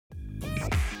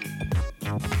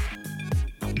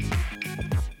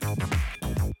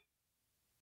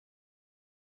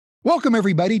Welcome,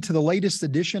 everybody, to the latest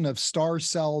edition of Star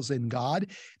Cells in God.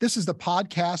 This is the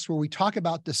podcast where we talk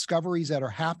about discoveries that are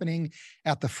happening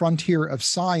at the frontier of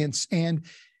science and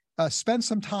spend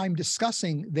some time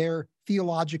discussing their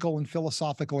theological and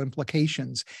philosophical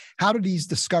implications. How do these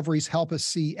discoveries help us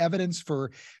see evidence for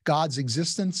God's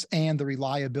existence and the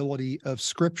reliability of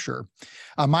Scripture?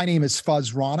 My name is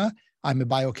Fuzz Rana. I'm a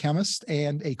biochemist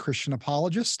and a Christian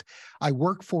apologist. I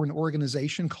work for an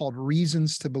organization called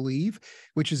Reasons to Believe,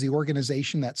 which is the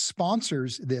organization that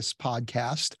sponsors this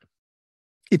podcast.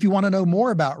 If you want to know more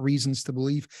about Reasons to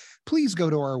Believe, please go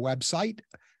to our website,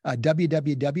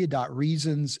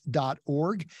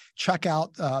 www.reasons.org. Check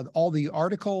out all the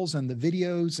articles and the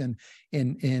videos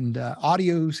and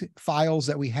audio files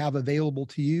that we have available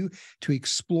to you to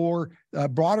explore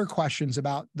broader questions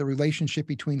about the relationship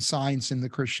between science and the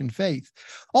Christian faith.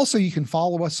 Also, you can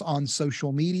follow us on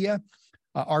social media,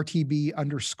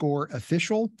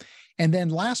 RTB_official. And then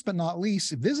last but not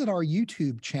least, visit our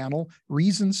YouTube channel,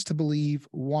 Reasons to Believe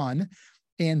 1.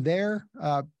 And there,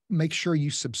 make sure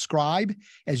you subscribe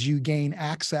as you gain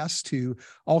access to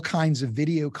all kinds of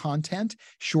video content,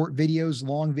 short videos,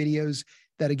 long videos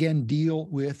that, again, deal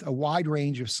with a wide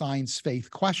range of science faith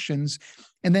questions.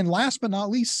 And then last but not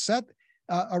least, set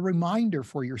a reminder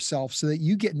for yourself so that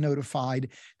you get notified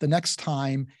the next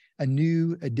time a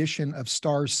new edition of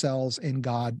Star Cells in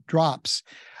God drops.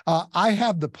 I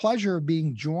have the pleasure of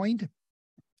being joined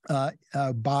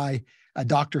by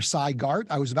Dr. Cy Gart.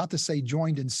 I was about to say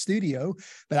joined in studio,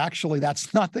 but actually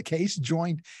that's not the case.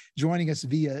 Joining us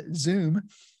via Zoom,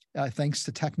 thanks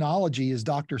to technology, is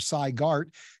Dr. Cy Gart,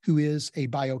 who is a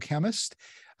biochemist.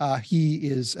 He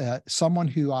is someone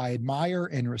who I admire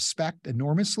and respect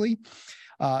enormously,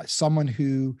 someone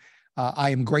who I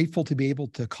am grateful to be able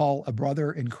to call a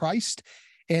brother in Christ,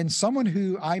 and someone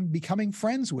who I'm becoming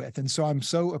friends with. And so I'm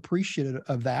so appreciative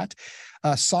of that.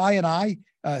 Cy and I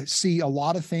see a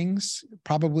lot of things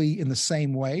probably in the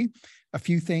same way. A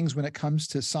few things when it comes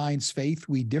to science faith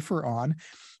we differ on,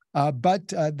 but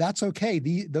that's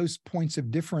okay. Those points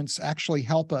of difference actually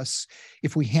help us,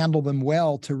 if we handle them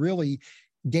well, to really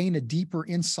gain a deeper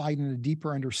insight and a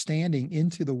deeper understanding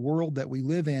into the world that we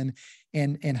live in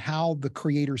and how the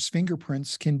Creator's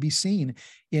fingerprints can be seen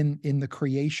in the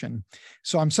creation.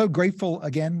 So I'm so grateful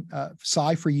again,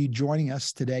 Cy, for you joining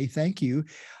us today. Thank you.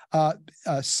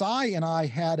 Cy and I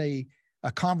had a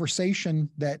conversation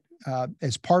that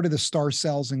as part of the Star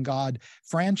Cells in God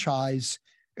franchise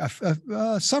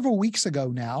several weeks ago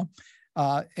now,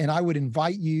 and I would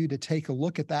invite you to take a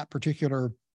look at that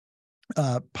particular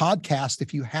podcast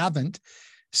if you haven't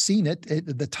seen it.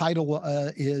 The title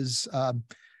is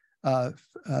The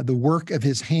Work of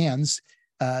His Hands.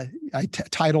 I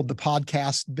titled the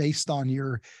podcast based on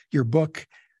your book,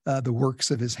 The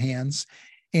Works of His Hands.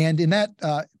 And in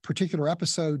that particular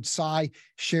episode, Cy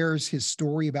shares his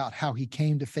story about how he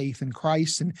came to faith in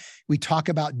Christ. And we talk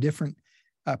about different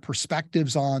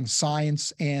perspectives on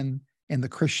science and the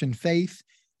Christian faith,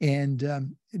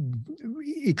 and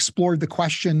explored the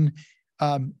question,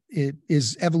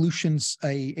 is evolution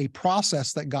a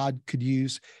process that God could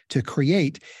use to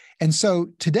create? And so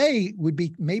today would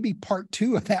be maybe part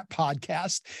 2 of that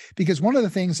podcast, because one of the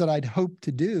things that I'd hope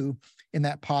to do in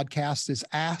that podcast is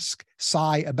ask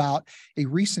Cy about a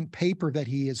recent paper that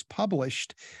he has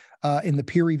published in the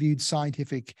peer-reviewed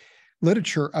scientific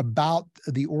literature about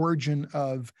the origin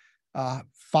of high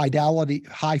fidelity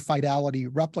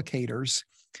replicators,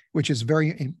 which is a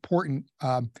very important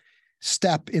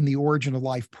step in the origin of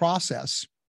life process.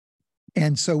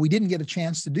 And so we didn't get a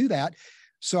chance to do that.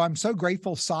 So I'm so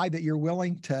grateful, Cy, that you're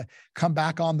willing to come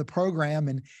back on the program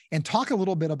and talk a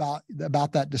little bit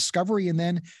about that discovery. And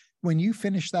then when you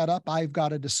finish that up, I've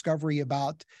got a discovery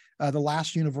about the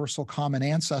last universal common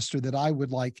ancestor that I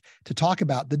would like to talk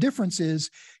about. The difference is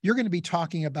you're going to be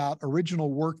talking about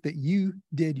original work that you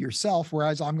did yourself,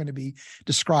 whereas I'm going to be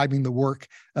describing the work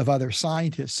of other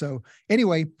scientists. So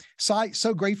anyway, Cy,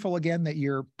 so grateful again that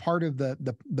you're part of the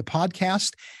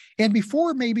podcast. And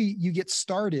before maybe you get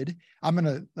started, I'm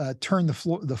going to turn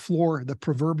the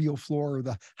proverbial floor, or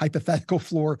the hypothetical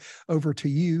floor, over to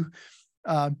you.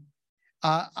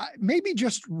 Maybe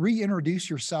just reintroduce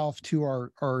yourself to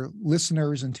our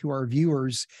listeners and to our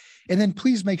viewers, and then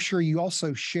please make sure you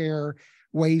also share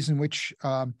ways in which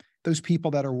those people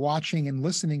that are watching and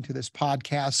listening to this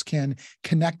podcast can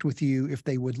connect with you if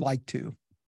they would like to.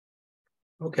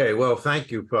 Okay, well, thank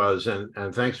you, Fuzz,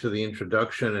 and thanks for the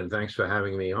introduction, and thanks for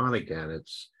having me on again.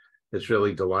 It's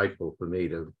really delightful for me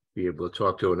to be able to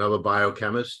talk to another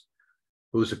biochemist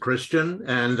who's a Christian,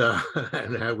 and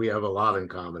we have a lot in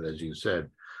common, as you said.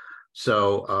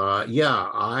 So yeah,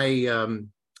 I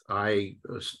I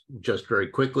just very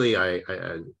quickly,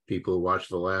 people who watched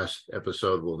the last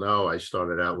episode will know I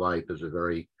started out life as a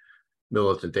very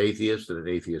militant atheist in an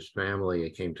atheist family. I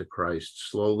came to Christ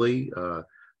slowly,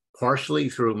 partially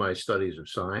through my studies of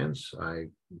science. I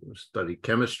studied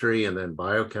chemistry and then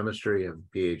biochemistry, and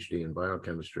PhD in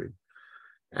biochemistry.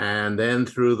 And then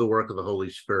through the work of the Holy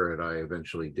Spirit, I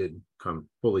eventually did come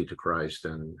fully to Christ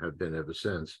and have been ever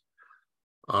since.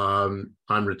 I'm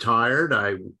retired.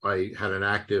 I had an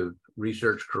active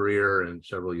research career in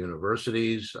several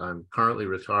universities. I'm currently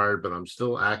retired, but I'm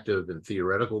still active in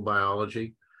theoretical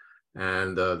biology.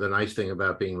 And the nice thing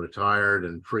about being retired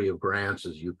and free of grants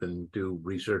is you can do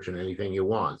research in anything you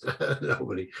want.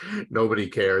 Nobody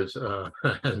cares.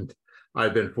 And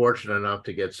I've been fortunate enough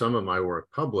to get some of my work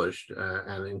published,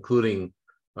 and including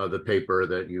the paper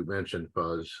that you mentioned,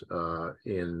 Fuzz,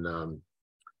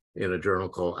 in a journal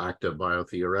called Acta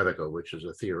Biotheoretica, which is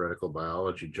a theoretical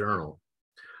biology journal.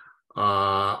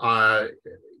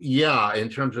 Yeah, in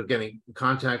terms of getting in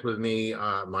contact with me,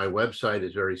 my website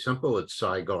is very simple. It's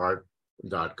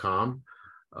cygart.com.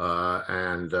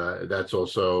 And that's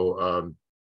also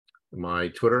my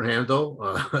Twitter handle.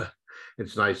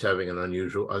 It's nice having an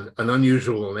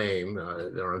unusual name.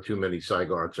 There aren't too many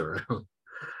Cygarts around.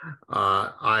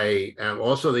 I am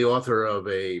also the author of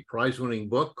a prize-winning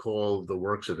book called The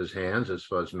Works of His Hands, as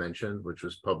Fuzz mentioned, which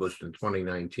was published in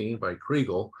 2019 by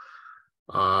Kriegel.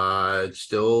 It's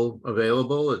still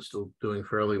available. It's still doing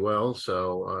fairly well.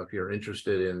 So if you're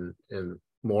interested in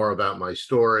more about my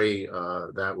story,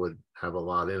 that would have a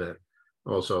lot in it.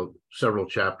 Also, several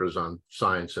chapters on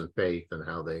science and faith and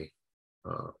how they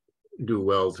do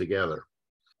well together.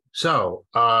 So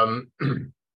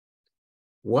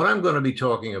what I'm going to be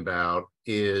talking about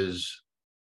is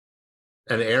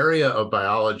an area of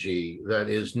biology that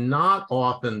is not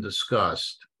often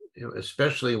discussed,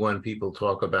 especially when people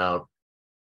talk about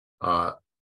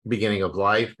beginning of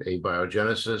life,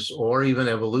 abiogenesis, or even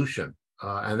evolution.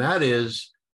 And that is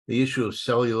the issue of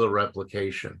cellular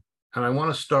replication. And I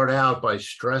want to start out by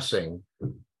stressing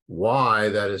why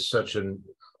that is such an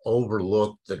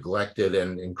overlooked, neglected,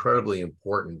 and incredibly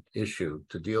important issue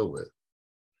to deal with.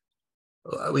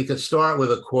 We could start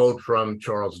with a quote from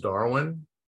Charles Darwin,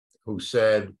 who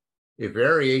said, "If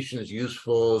variation is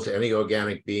useful to any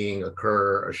organic being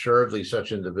occur, assuredly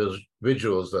such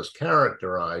individuals thus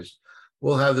characterized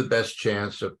will have the best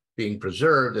chance of being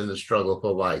preserved in the struggle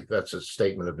for life." That's a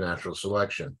statement of natural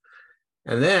selection.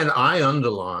 And then I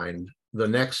underlined the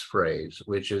next phrase,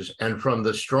 which is, "and from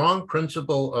the strong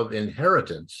principle of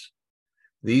inheritance,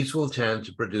 these will tend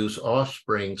to produce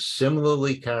offspring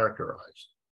similarly characterized."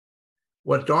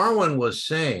 What Darwin was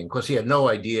saying, because he had no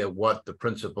idea what the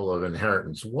principle of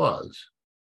inheritance was,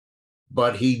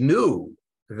 but he knew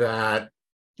that,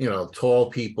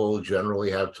 tall people generally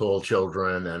have tall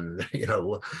children, and,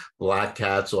 black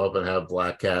cats often have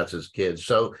black cats as kids.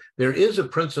 So there is a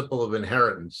principle of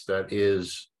inheritance that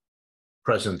is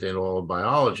present in all of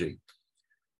biology.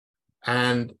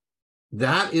 And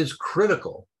that is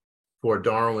critical for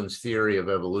Darwin's theory of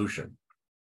evolution,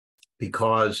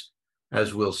 because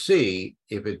as we'll see,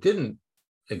 if it didn't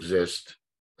exist,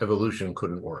 evolution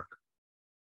couldn't work.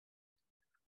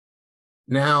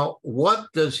 Now, what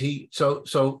does he, so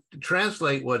to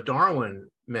translate what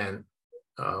Darwin meant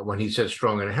when he said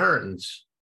strong inheritance,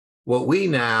 what we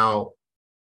now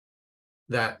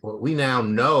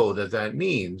know that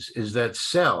means is that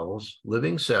cells,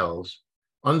 living cells,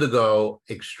 undergo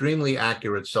extremely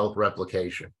accurate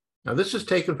self-replication. Now, this is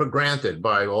taken for granted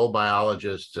by all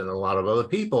biologists and a lot of other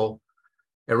people.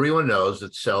 Everyone knows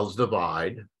that cells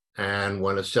divide, and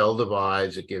when a cell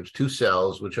divides, it gives two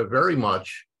cells, which are very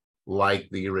much like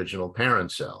the original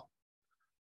parent cell.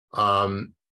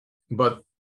 But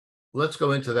let's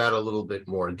go into that a little bit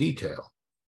more in detail.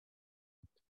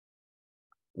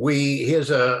 Here's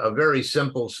a very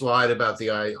simple slide about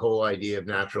the whole idea of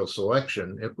natural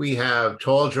selection. If we have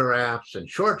tall giraffes and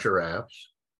short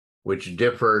giraffes, which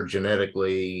differ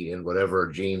genetically in whatever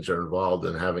genes are involved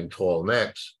in having tall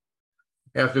necks,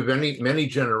 after many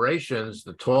generations,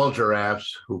 the tall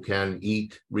giraffes who can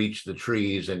reach the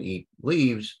trees and eat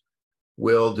leaves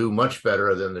will do much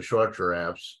better than the short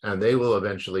giraffes, and they will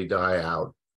eventually die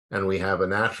out. And we have a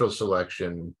natural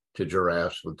selection to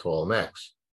giraffes with tall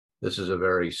necks. This is a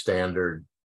very standard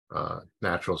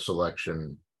natural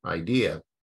selection idea.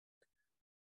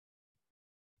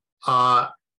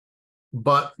 But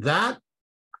that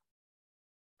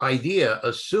idea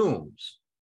assumes,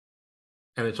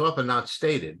 and it's often not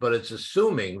stated, but it's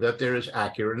assuming that there is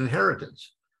accurate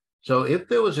inheritance. So if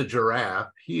there was a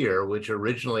giraffe here, which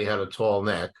originally had a tall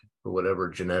neck, for whatever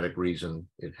genetic reason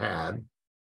it had,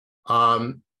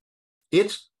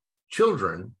 its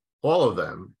children, all of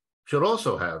them, should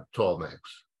also have tall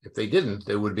necks. If they didn't,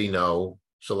 there would be no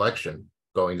selection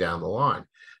going down the line,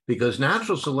 because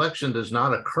natural selection does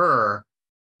not occur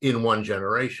in one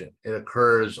generation. It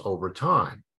occurs over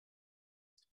time.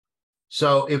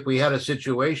 So if we had a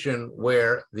situation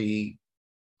where the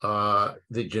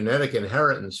genetic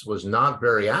inheritance was not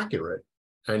very accurate,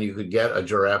 and you could get a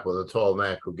giraffe with a tall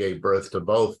neck who gave birth to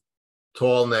both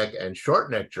tall neck and short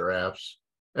neck giraffes,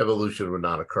 evolution would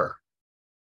not occur.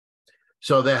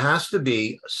 So there has to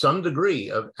be some degree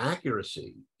of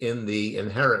accuracy in the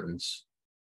inheritance,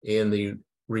 in the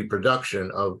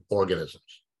reproduction of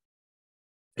organisms,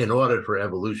 in order for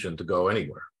evolution to go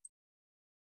anywhere.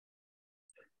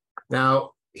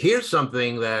 Now, here's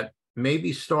something that may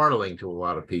be startling to a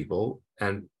lot of people,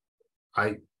 and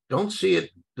I don't see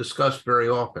it discussed very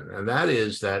often, and that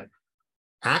is that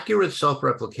accurate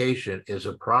self-replication is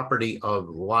a property of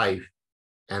life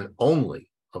and only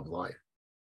of life.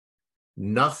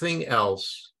 Nothing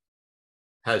else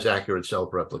has accurate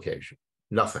self-replication.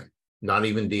 Nothing, not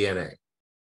even DNA,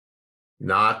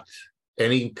 not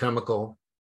any chemical,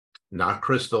 not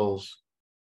crystals.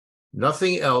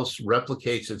 Nothing else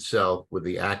replicates itself with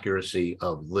the accuracy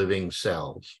of living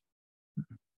cells.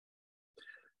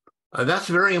 That's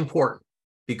very important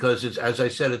because, it's, as I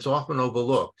said, it's often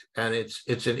overlooked, and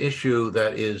it's an issue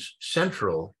that is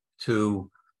central to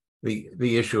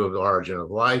the issue of the origin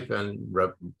of life and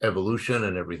evolution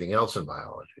and everything else in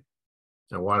biology.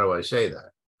 And why do I say that?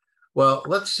 Well,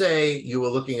 let's say you were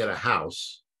looking at a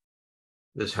house,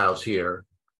 this house here,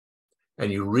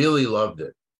 and you really loved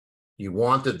it. You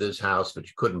wanted this house, but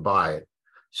you couldn't buy it.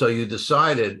 So you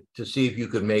decided to see if you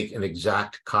could make an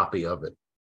exact copy of it.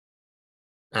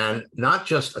 And not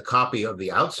just a copy of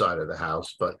the outside of the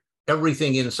house, but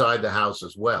everything inside the house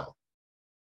as well.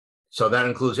 So that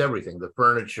includes everything, the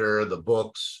furniture, the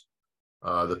books,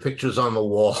 the pictures on the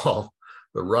wall,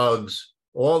 the rugs,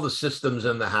 all the systems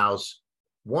in the house,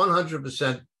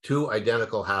 100% two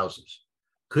identical houses.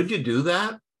 Could you do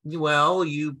that? Well,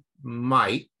 you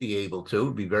might be able to.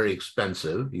 It'd be very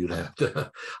expensive. You'd have to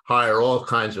hire all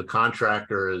kinds of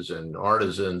contractors and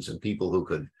artisans and people who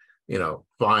could, you know,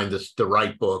 find the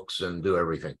right books and do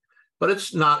everything. But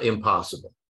it's not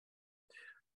impossible.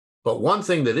 But one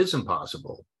thing that is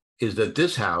impossible is that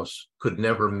this house could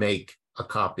never make a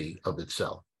copy of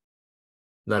itself,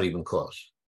 not even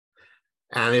close.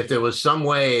 And if there was some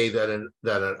way that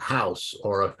a house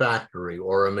or a factory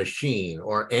or a machine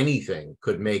or anything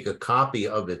could make a copy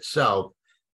of itself,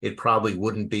 it probably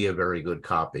wouldn't be a very good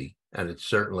copy, and it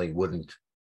certainly wouldn't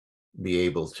be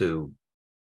able to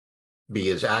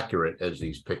be as accurate as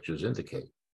these pictures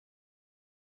indicate.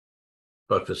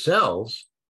 But for cells,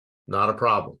 not a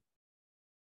problem.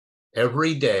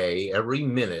 Every day, every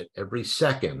minute, every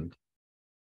second,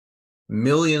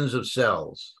 millions of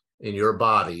cells in your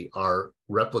body are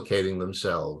replicating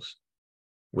themselves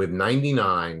with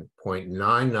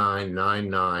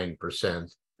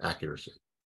 99.9999% accuracy.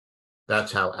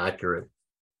 That's how accurate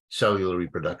cellular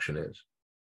reproduction is.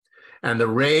 And the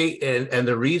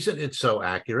reason it's so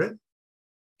accurate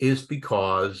is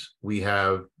because we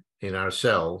have in our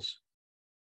cells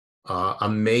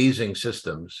amazing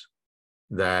systems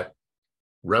that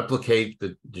replicate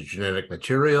the genetic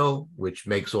material, which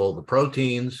makes all the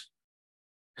proteins.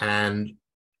 And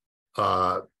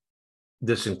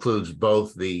this includes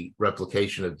both the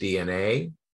replication of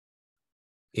DNA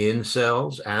in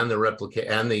cells and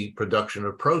the production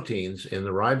of proteins in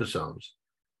the ribosomes.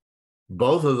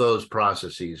 Both of those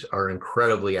processes are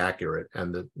incredibly accurate,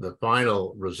 and the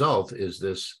final result is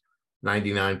this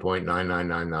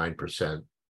 99.9999%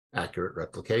 accurate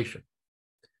replication.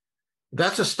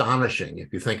 That's astonishing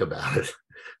if you think about it,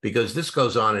 because this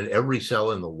goes on in every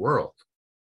cell in the world.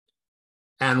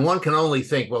 And one can only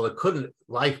think, well,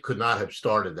 life could not have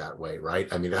started that way, right?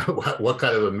 I mean, what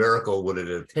kind of a miracle would it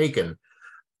have taken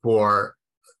for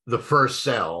the first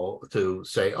cell to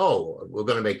say, oh, we're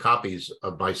going to make copies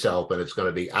of myself and it's going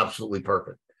to be absolutely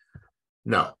perfect?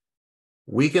 No,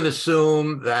 we can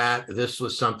assume that this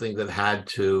was something that had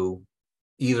to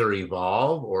either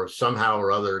evolve or somehow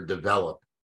or other develop.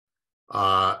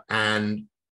 But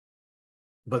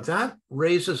that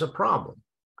raises a problem.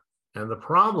 And the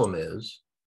problem is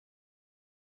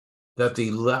that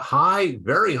the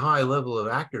very high level of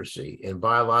accuracy in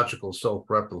biological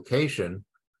self-replication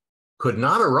could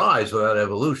not arise without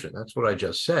evolution. That's what I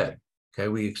just said. Okay,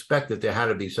 we expect that there had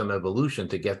to be some evolution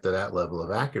to get to that level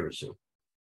of accuracy.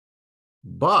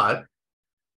 But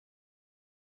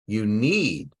you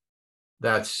need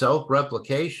that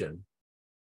self-replication,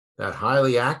 that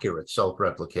highly accurate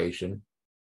self-replication,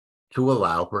 to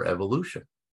allow for evolution.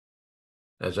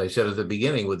 As I said at the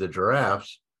beginning with the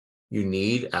giraffes, you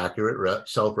need accurate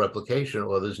self-replication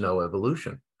or there's no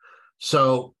evolution.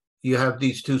 So you have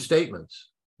these two statements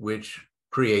which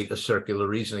create a circular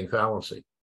reasoning fallacy.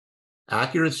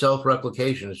 Accurate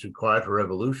self-replication is required for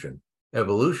evolution.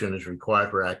 Evolution is required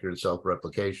for accurate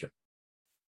self-replication.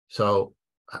 So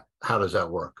how does that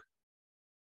work?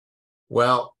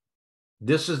 Well,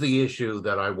 this is the issue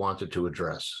that I wanted to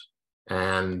address.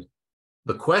 And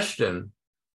the question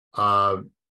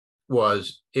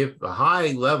was, if a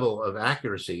high level of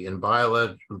accuracy in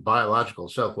biological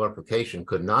self-replication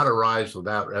could not arise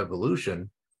without evolution,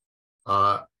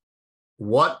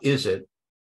 what is it?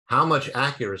 How much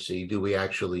accuracy do we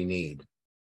actually need?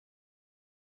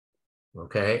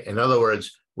 Okay, in other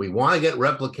words, we want to get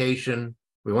replication,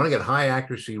 we want to get high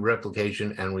accuracy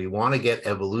replication, and we want to get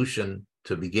evolution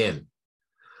to begin.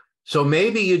 So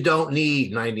maybe you don't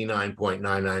need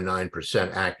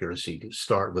 99.999% accuracy to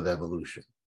start with evolution.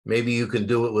 Maybe you can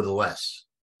do it with less.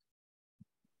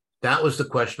 That was the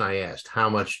question I asked. How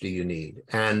much do you need?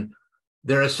 And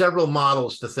there are several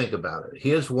models to think about it.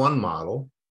 Here's one model,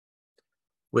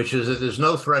 which is that there's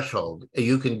no threshold.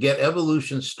 You can get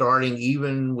evolution starting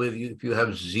even with if you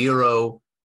have zero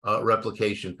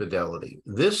replication fidelity.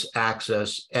 This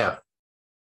axis, F,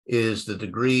 is the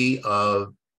degree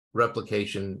of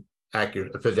replication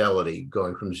fidelity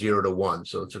going from 0 to 1,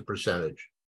 so it's a percentage.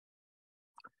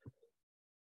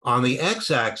 On the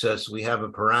x-axis, we have a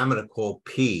parameter called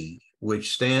P,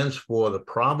 which stands for the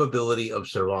probability of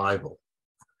survival.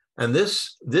 And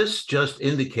this just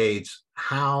indicates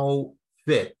how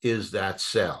fit is that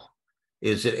cell.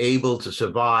 Is it able to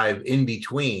survive in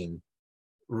between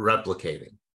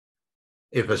replicating?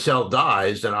 If a cell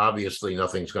dies, then obviously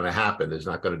nothing's going to happen. There's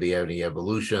not going to be any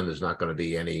evolution. There's not going to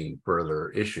be any further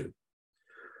issue.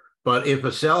 But if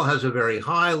a cell has a very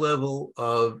high level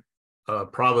of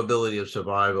probability of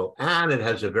survival and it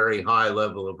has a very high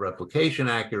level of replication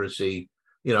accuracy,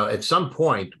 at some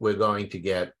point we're going to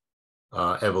get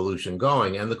evolution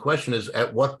going. And the question is,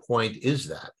 at what point is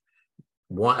that?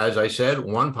 As I said,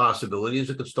 one possibility is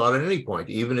it could start at any point,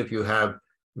 even if you have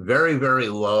very, very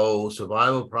low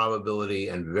survival probability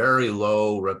and very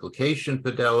low replication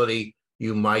fidelity,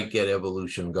 you might get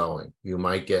evolution going. You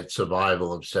might get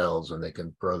survival of cells and they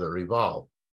can further evolve.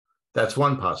 That's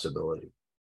one possibility.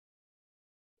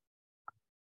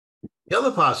 The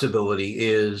other possibility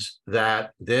is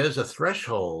that there's a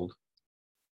threshold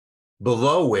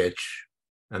below which,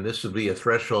 and this would be a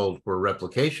threshold for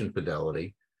replication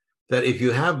fidelity, that if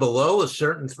you have below a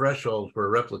certain threshold for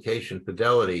replication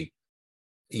fidelity,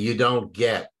 you don't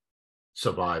get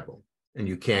survival and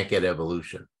you can't get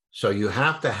evolution. So you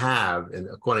have to have, and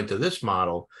according to this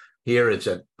model, here it's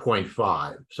at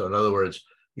 0.5. So in other words,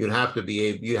 you have to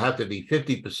be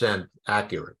 50%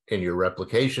 accurate in your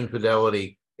replication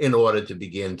fidelity in order to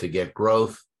begin to get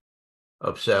growth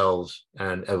of cells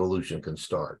and evolution can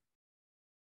start.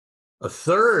 A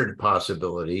third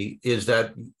possibility is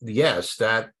that, yes,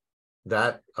 that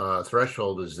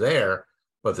threshold is there,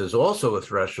 but there's also a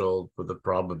threshold for the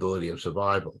probability of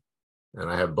survival.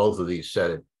 And I have both of these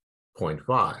set at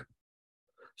 0.5.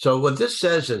 So what this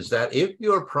says is that if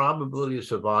your probability of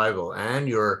survival and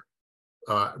your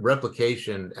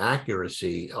replication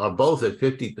accuracy are both at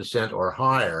 50% or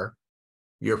higher,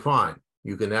 you're fine.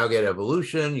 You can now get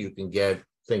evolution. You can get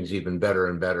things even better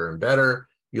and better and better.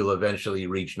 You'll eventually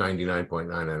reach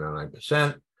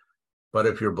 99.999%. But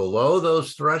if you're below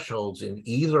those thresholds in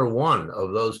either one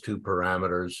of those two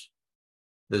parameters,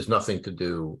 there's nothing to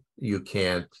do. You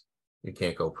can't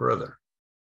go further.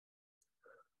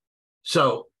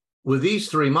 So with these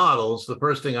three models, the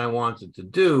first thing I wanted to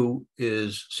do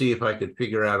is see if I could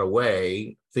figure out a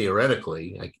way,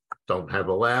 theoretically. I don't have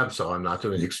a lab, so I'm not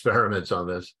doing experiments on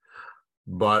this,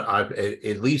 but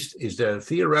at least is there a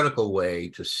theoretical way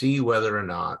to see whether or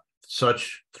not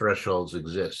such thresholds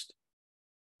exist?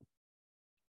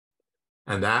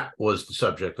 And that was the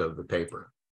subject of the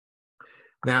paper.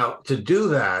 Now, to do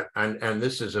that, and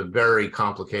this is a very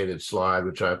complicated slide,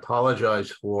 which I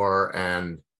apologize for,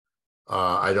 and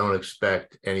I don't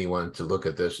expect anyone to look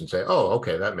at this and say, oh,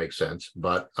 okay, that makes sense.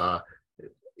 But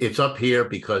it's up here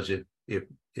because if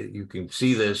you can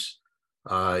see this,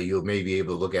 you'll maybe be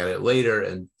able to look at it later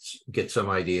and get some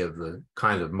idea of the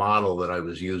kind of model that I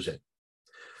was using.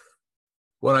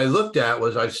 What I looked at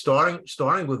was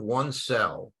starting with one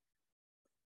cell.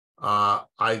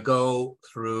 I go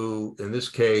through, in this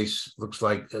case, looks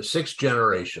like 6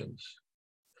 generations.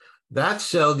 That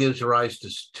cell gives rise to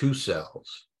 2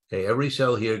 cells. Okay, every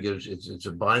cell here it's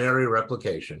a binary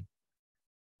replication.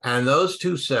 And those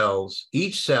 2 cells,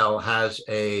 each cell has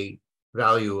a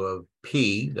value of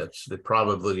P, that's the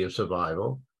probability of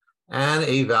survival, and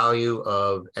a value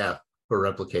of F for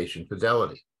replication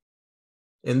fidelity.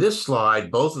 In this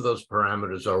slide, both of those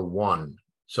parameters are 1.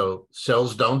 So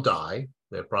cells don't die.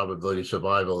 Their probability of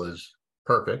survival is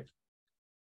perfect.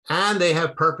 And they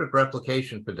have perfect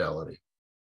replication fidelity.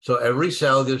 So every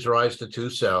cell gives rise to 2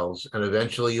 cells, and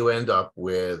eventually you end up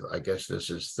with, I guess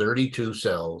this is 32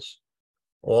 cells,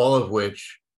 all of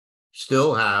which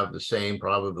still have the same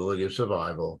probability of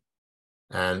survival.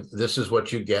 And this is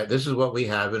what you get. This is what we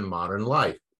have in modern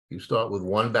life. You start with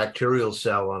 1 bacterial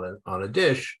cell on a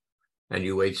dish, and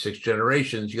you wait 6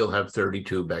 generations, you'll have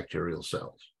 32 bacterial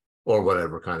cells, or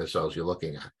whatever kind of cells you're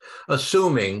looking at,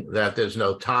 assuming that there's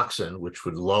no toxin, which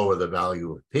would lower the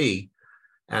value of P,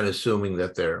 and assuming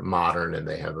that they're modern and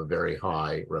they have a very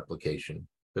high replication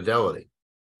fidelity.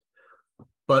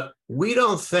 But we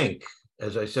don't think,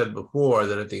 as I said before,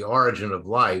 that at the origin of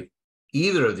life,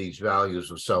 either of these values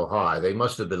was so high. They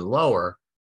must have been lower.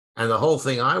 And the whole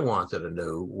thing I wanted to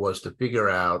do was to figure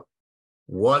out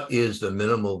what is the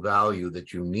minimal value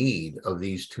that you need of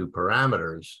these 2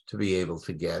 parameters to be able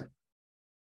to get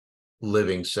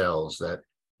living cells that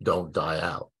don't die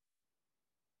out.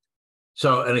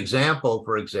 So an example,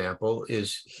 for example,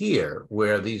 is here,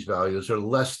 where these values are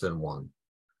less than 1.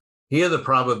 Here, the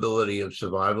probability of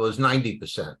survival is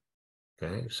 90%.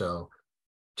 Okay, so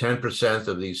 10%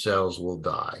 of these cells will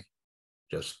die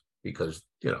just because,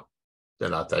 they're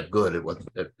not that good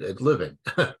at living.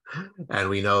 And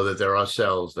we know that there are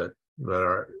cells that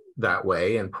are that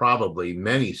way, and probably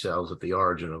many cells at the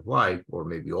origin of life, or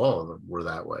maybe all of them, were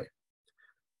that way.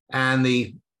 And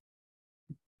the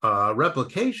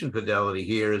replication fidelity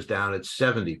here is down at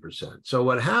 70%. So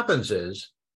what happens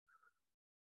is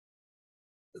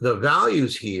the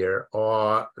values here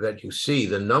are that you see,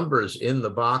 the numbers in the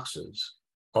boxes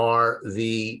are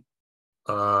the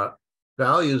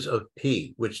values of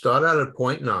P, which start out at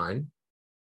 0.9,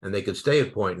 and they could stay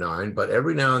at 0.9, but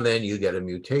every now and then you get a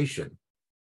mutation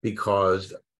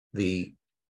because the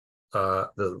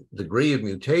degree of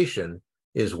mutation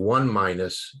is 1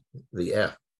 minus the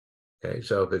F. Okay,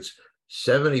 so if it's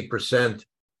 70%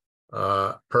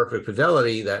 perfect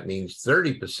fidelity, that means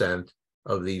 30%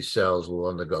 of these cells will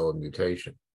undergo a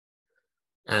mutation.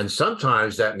 And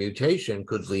sometimes that mutation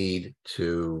could lead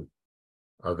to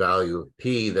a value of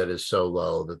P that is so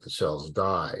low that the cells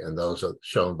die, and those are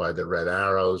shown by the red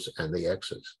arrows and the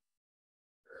X's.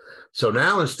 So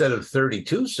now, instead of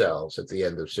 32 cells at the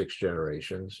end of 6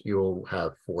 generations, you'll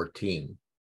have 14.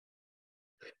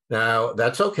 Now,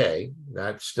 that's okay.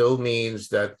 That still means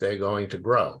that they're going to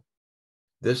grow.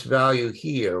 This value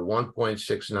here,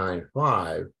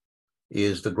 1.695,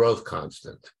 is the growth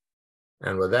constant.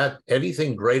 And with that,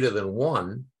 anything greater than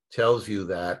 1 tells you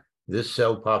that this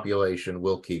cell population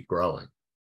will keep growing.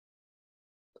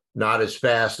 Not as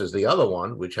fast as the other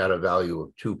one, which had a value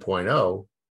of 2.0,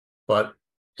 but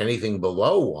anything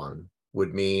below 1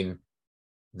 would mean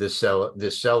this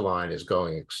cell line is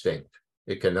going extinct.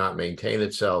 It cannot maintain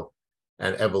itself,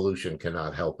 and evolution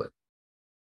cannot help it.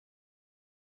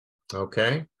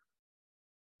 Okay?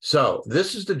 So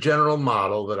this is the general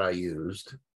model that I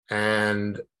used.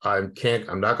 And I'm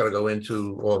not going to go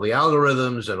into all the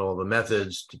algorithms and all the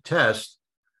methods to test,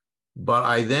 but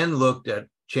I then looked at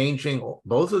changing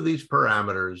both of these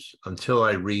parameters until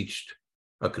I reached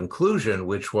a conclusion,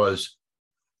 which was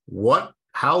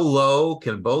how low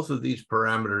can both of these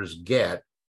parameters get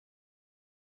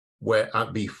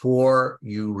before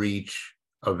you reach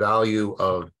a value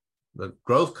of the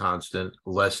growth constant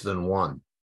less than 1,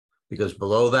 because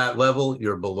below that level,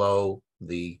 you're below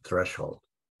the threshold.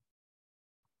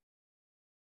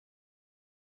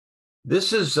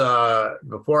 This is,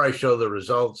 before I show the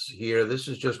results here, this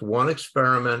is just one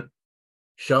experiment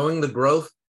showing the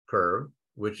growth curve,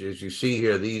 which, as you see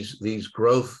here, these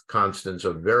growth constants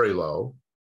are very low.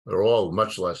 They're all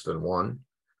much less than 1.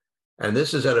 And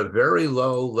this is at a very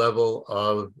low level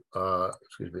of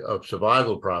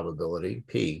survival probability,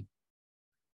 P.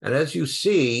 And as you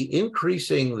see,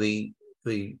 increasing the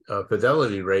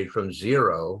fidelity rate from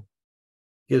 0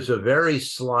 gives a very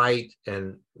slight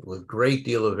and with great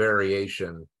deal of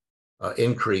variation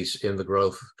increase in the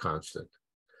growth constant.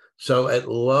 So at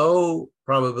low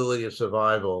probability of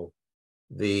survival,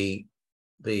 the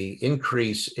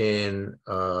increase in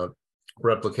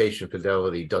replication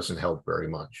fidelity doesn't help very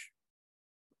much.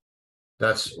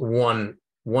 That's one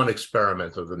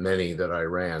experiment of the many that I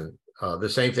ran. The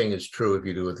same thing is true if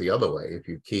you do it the other way. If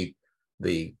you keep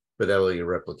the fidelity of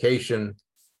replication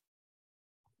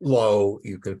low,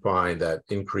 you can find that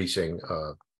increasing,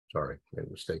 sorry, made a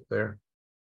mistake there,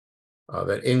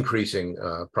 that increasing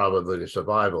probability of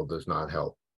survival does not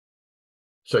help.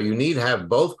 So you need to have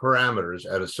both parameters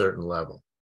at a certain level.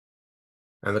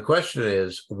 And the question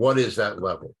is, what is that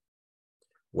level?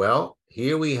 Well,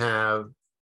 here we have,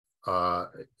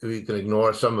 we can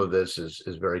ignore some of this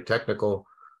is very technical,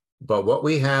 but what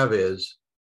we have is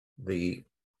the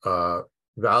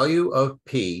value of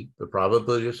P, the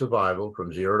probability of survival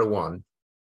from 0 to 1.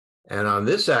 And on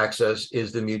this axis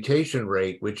is the mutation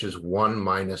rate, which is 1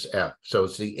 minus F. So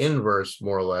it's the inverse,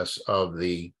 more or less, of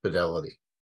the fidelity.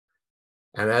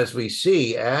 And as we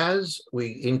see, as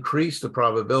we increase the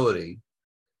probability,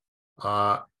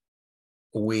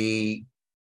 we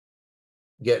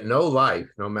get no life,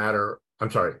 no matter,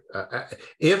 I'm sorry,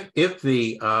 if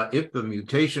the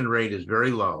mutation rate is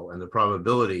very low and the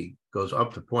probability goes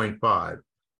up to 0.5,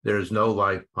 there's no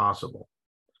life possible.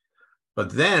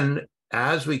 But then,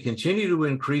 as we continue to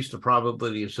increase the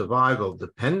probability of survival,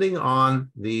 depending on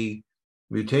the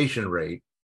mutation rate,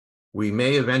 we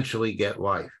may eventually get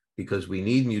life, because we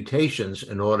need mutations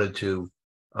in order to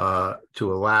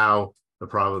allow the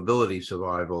probability of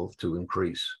survival to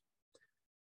increase.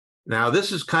 Now,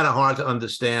 this is kind of hard to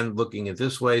understand looking at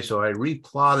this way, so I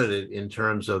replotted it in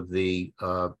terms of the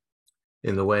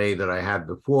in the way that I had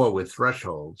before with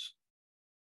thresholds.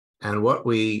 And what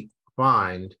we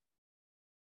find,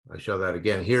 I show that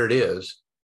again, here it is.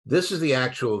 This is the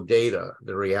actual data,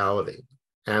 the reality.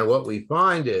 And what we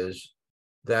find is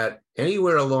that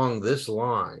anywhere along this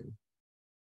line,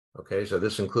 okay, so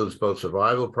this includes both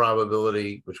survival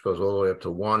probability, which goes all the way up to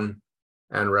 1,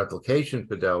 and replication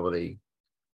fidelity,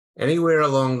 anywhere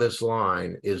along this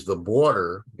line is the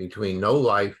border between no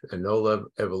life and no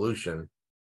evolution,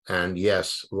 and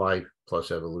yes, life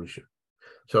plus evolution.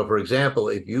 So for example,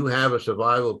 if you have a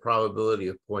survival probability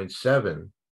of 0.7,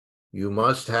 you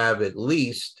must have at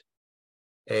least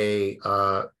a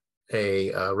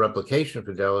replication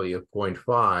fidelity of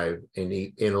 0.5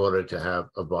 in order to have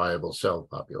a viable cell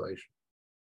population.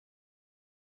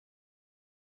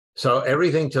 So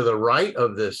everything to the right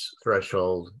of this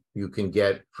threshold, you can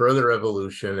get further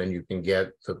evolution, and you can get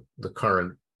the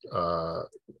current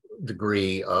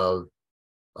degree of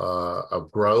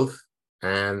growth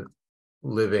and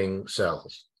living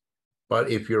cells. But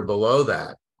if you're below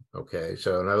that, okay,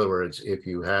 so in other words, if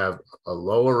you have a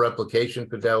lower replication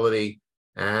fidelity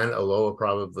and a lower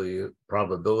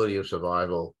probability of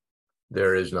survival,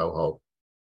 there is no hope.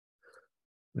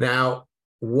 Now,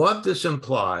 what this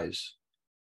implies,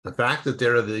 the fact that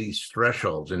there are these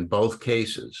thresholds in both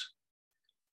cases,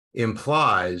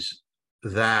 implies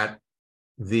that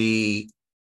the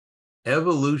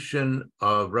evolution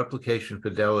of replication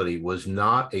fidelity was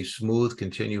not a smooth,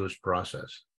 continuous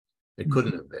process. It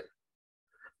couldn't have been,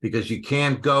 because you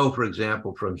can't go, for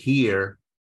example, from here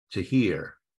to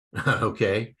here,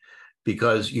 okay?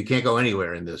 Because you can't go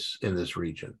anywhere in this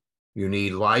region. You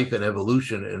need life and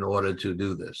evolution in order to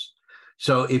do this.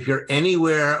 So if you're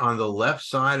anywhere on the left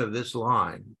side of this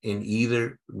line with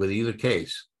either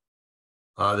case,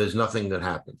 there's nothing that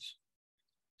happens.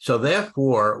 So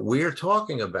therefore, we're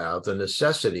talking about the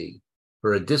necessity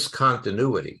for a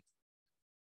discontinuity,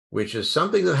 which is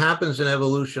something that happens in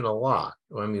evolution a lot.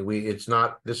 I mean,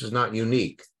 this is not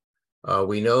unique.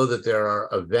 We know that there are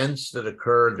events that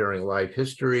occur during life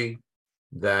history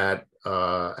that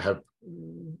have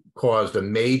caused a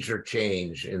major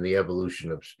change in the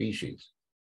evolution of species.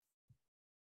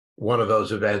 One of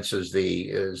those events is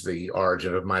the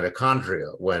origin of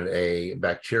mitochondria, when a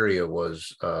bacteria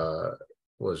was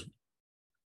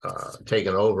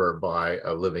taken over by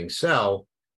a living cell,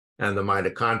 and the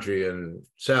mitochondrial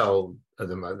cell,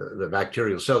 the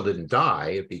bacterial cell didn't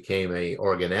die; it became an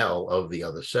organelle of the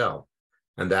other cell,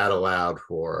 and that allowed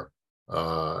for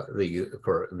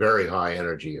very high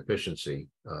energy efficiency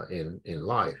in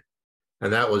life.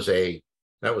 And that was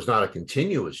not a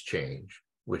continuous change,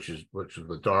 which is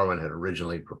what Darwin had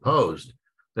originally proposed.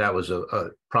 That was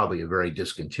probably a very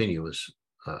discontinuous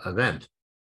event.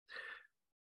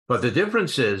 But the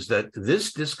difference is that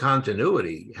this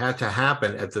discontinuity had to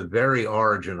happen at the very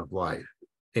origin of life,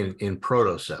 in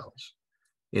protocells,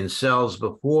 in cells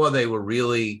before they were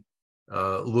really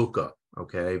LUCA,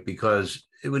 okay? Because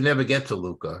it would never get to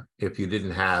LUCA if you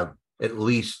didn't have at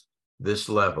least this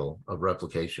level of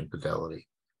replication fidelity.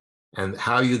 And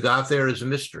how you got there is a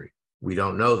mystery. We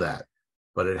don't know that,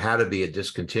 but it had to be a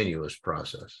discontinuous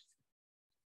process.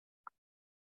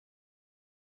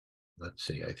 Let's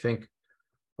see, I think.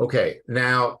 Okay,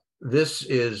 now this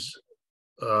is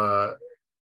my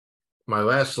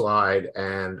last slide,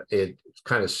 and it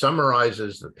kind of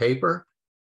summarizes the paper,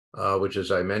 which,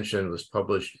 as I mentioned, was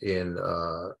published in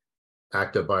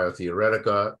Acta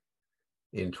Biotheoretica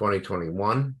in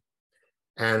 2021.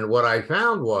 And what I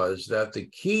found was that the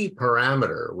key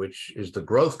parameter, which is the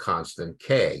growth constant,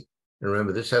 K, and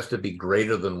remember, this has to be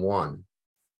greater than 1,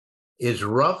 is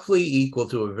roughly equal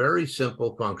to a very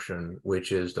simple function,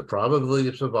 which is the probability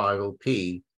of survival,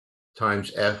 P,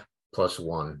 times F plus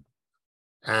 1.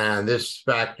 And this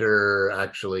factor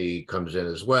actually comes in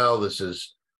as well. This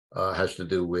is has to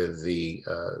do with the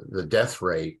death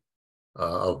rate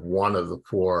of one of the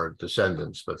 4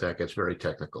 descendants, but that gets very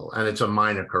technical. And it's a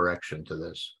minor correction to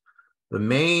this. The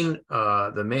main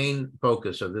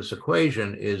focus of this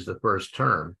equation is the first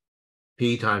term,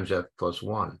 P times F plus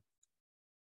 1.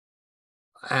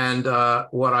 And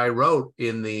what I wrote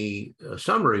in the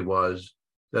summary was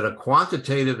that a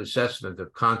quantitative assessment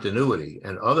of continuity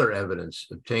and other evidence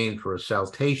obtained for a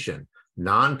saltation,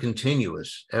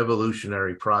 non-continuous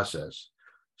evolutionary process,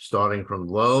 starting from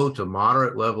low to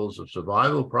moderate levels of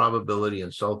survival probability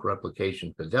and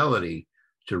self-replication fidelity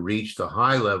to reach the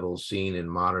high levels seen in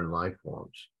modern life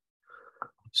forms.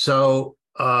 So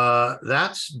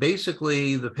that's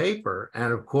basically the paper.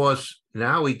 And of course,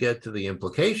 now we get to the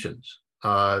implications.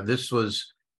 This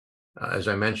was, as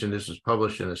I mentioned, this was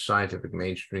published in a scientific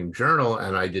mainstream journal,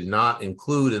 and I did not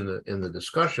include in the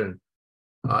discussion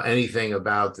anything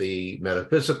about the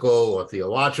metaphysical or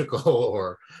theological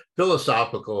or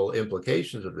philosophical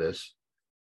implications of this.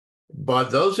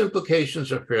 But those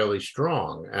implications are fairly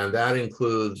strong, and that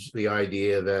includes the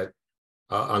idea that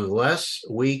unless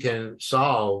we can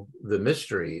solve the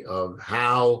mystery of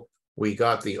how we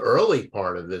got the early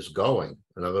part of this going,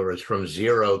 in other words, from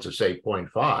 0 to say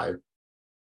 0.5,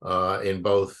 in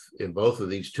both of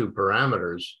these 2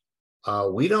 parameters,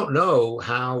 we don't know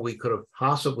how we could have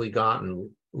possibly gotten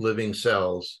living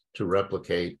cells to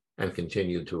replicate and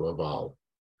continue to evolve.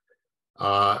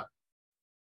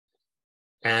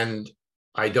 And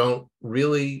I don't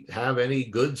really have any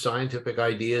good scientific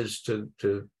ideas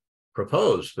to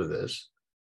propose for this.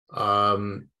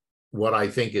 What I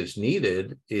think is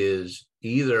needed is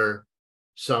either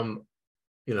some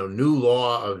new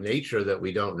law of nature that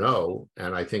we don't know,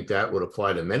 and I think that would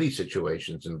apply to many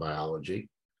situations in biology,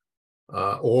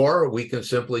 or we can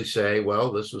simply say,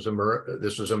 well, this was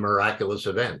a miraculous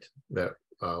event that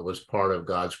was part of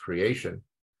God's creation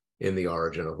in the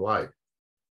origin of life.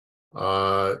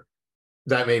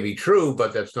 That may be true,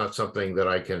 but that's not something that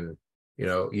I can,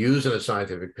 use in a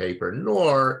scientific paper,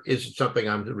 nor is it something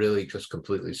I'm really just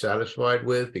completely satisfied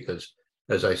with, because,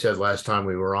 as I said last time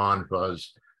we were on,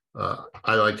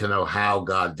 I like to know how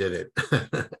God did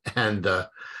it. And,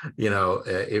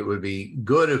 it would be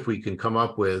good if we can come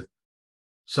up with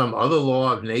some other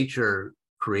law of nature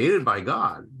created by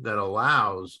God that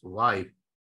allows life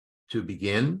to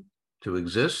begin, to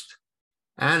exist,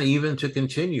 and even to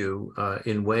continue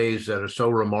in ways that are so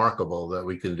remarkable that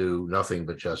we can do nothing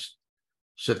but just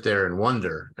sit there and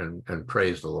wonder and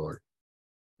praise the Lord.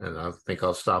 And I think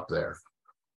I'll stop there.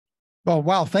 Well,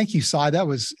 wow. Thank you, Cy. That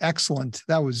was excellent.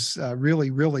 That was really,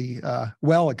 really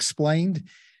well explained.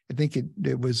 I think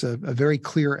it was a very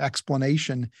clear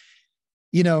explanation,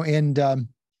 and,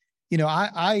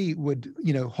 I would,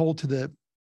 hold to the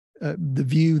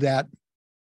view that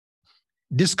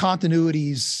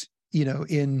discontinuities,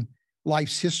 in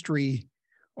life's history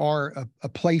are a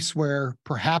place where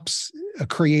perhaps a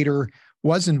creator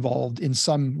was involved in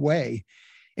some way.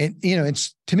 And,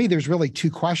 it's, to me, there's really 2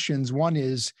 questions. One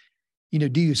is,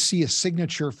 do you see a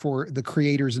signature for the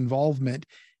creator's involvement?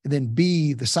 And then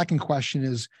B, the second question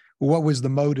is, what was the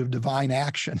mode of divine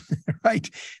action, right,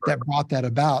 that brought that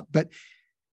about? But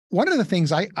one of the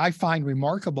things I find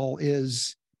remarkable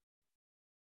is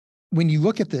when you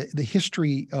look at the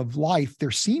history of life,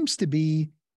 there seems to be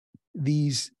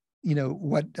these,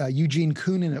 what Eugene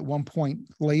Koonin at one point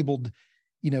labeled,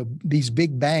 these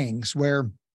big bangs,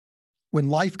 where when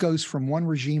life goes from one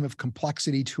regime of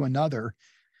complexity to another,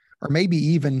 or maybe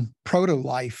even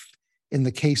proto-life in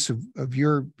the case of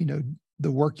your,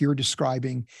 the work you're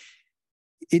describing,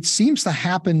 it seems to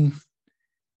happen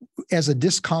as a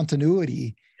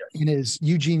discontinuity. Yes. And as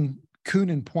Eugene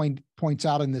Koonin points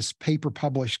out in this paper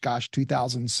published,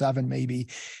 2007 maybe,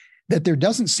 that there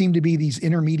doesn't seem to be these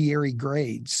intermediary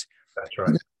grades. That's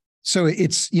right. So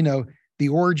it's, the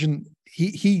origin,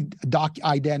 he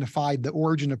identified the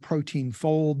origin of protein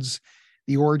folds,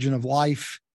 the origin of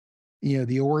life,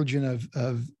 the origin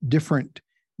of different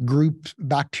groups,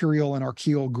 bacterial and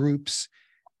archaeal groups.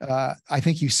 I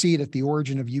think you see it at the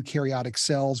origin of eukaryotic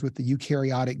cells with the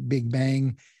eukaryotic Big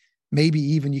Bang. Maybe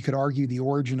even you could argue the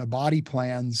origin of body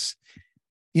plans,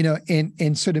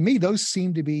 and so to me, those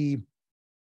seem to be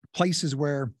places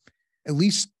where at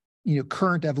least,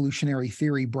 current evolutionary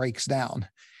theory breaks down.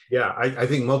 Yeah, I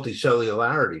think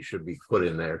multicellularity should be put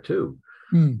in there too.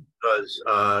 because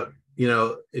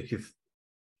if you,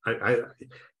 I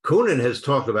Kunin has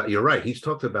talked about. You're right. He's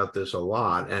talked about this a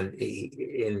lot, and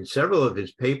in several of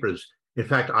his papers. In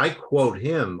fact, I quote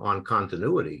him on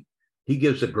continuity. He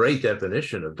gives a great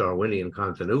definition of Darwinian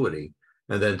continuity,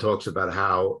 and then talks about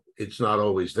how it's not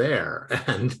always there,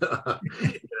 and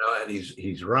and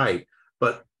he's right.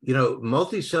 But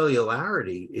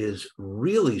multicellularity is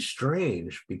really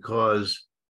strange because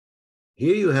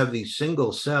here you have these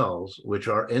single cells, which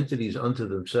are entities unto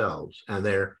themselves, and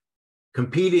they're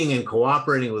competing and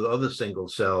cooperating with other single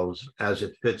cells as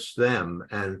it fits them.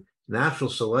 And natural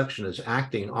selection is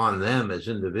acting on them as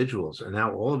individuals. And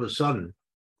now all of a sudden,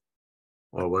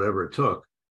 or whatever it took,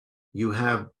 you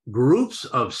have groups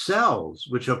of cells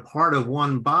which are part of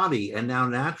one body, and now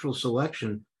natural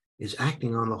selection is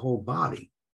acting on the whole body.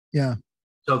 Yeah.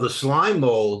 So the slime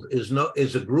mold is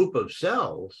a group of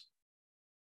cells,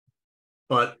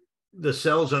 but the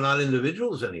cells are not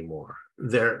individuals anymore.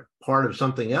 They're part of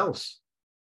something else.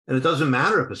 And it doesn't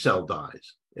matter if a cell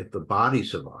dies, if the body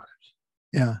survives.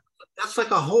 Yeah. That's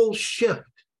like a whole shift.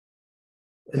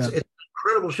 It's an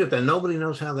incredible shift, and nobody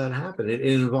knows how that happened. It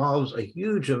involves a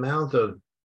huge amount of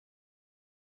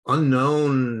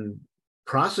unknown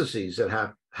processes that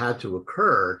have had to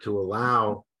occur to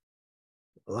allow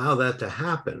that to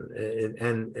happen.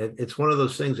 And it's one of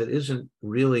those things that isn't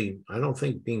really, I don't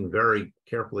think, being very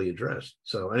carefully addressed.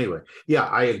 So anyway, yeah,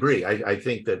 I agree. I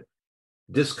think that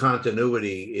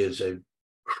discontinuity is a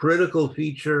critical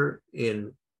feature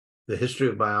in the history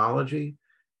of biology.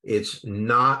 It's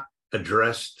not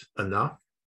addressed enough.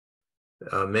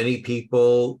 Many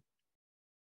people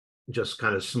just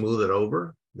kind of smooth it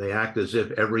over. They act as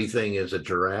if everything is a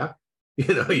giraffe.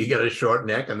 You get a short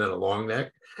neck and then a long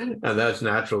neck, and that's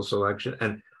natural selection.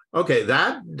 And okay,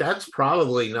 that's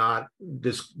probably not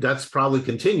this. That's probably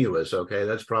continuous. Okay,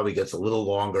 that's probably gets a little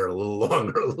longer, a little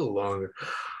longer, a little longer.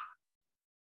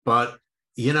 But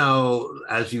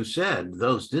as you said,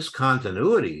 those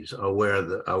discontinuities are where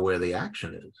the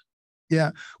action is.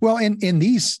 Yeah. Well, in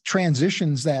these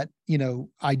transitions that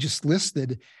I just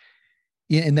listed,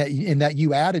 in that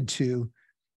you added to,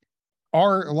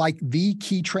 are like the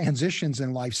key transitions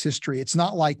in life's history. It's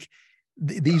not like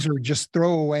these are just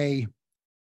throwaway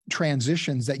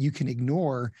transitions that you can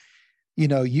ignore.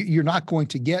 You're not going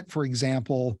to get, for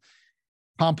example,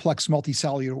 complex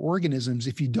multicellular organisms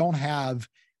if you don't have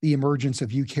the emergence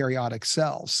of eukaryotic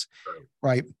cells,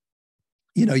 right?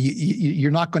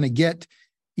 You're not going to get,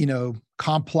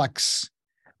 complex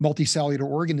multicellular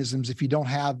organisms if you don't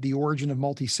have the origin of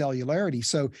multicellularity.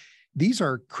 So these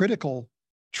are critical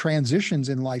transitions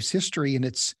in life's history, and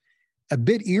it's a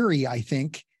bit eerie, I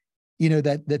think,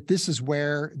 that this is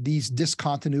where these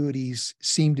discontinuities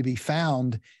seem to be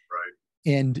found.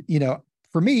 Right. And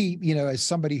for me, as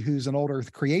somebody who's an old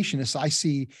Earth creationist, I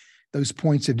see those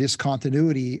points of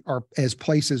discontinuity are as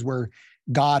places where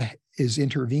God is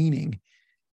intervening.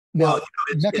 Now,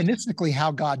 mechanistically,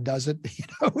 how God does it,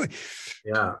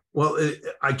 Yeah. Well,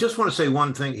 I just want to say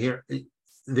one thing here.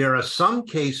 There are some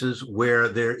cases where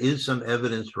there is some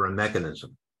evidence for a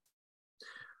mechanism.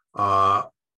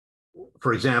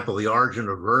 For example, the origin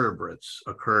of vertebrates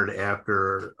occurred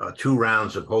after 2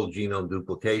 rounds of whole genome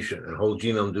duplication, and whole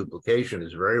genome duplication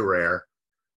is very rare,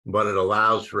 but it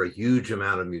allows for a huge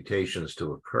amount of mutations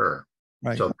to occur.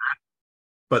 Right.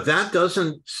 But that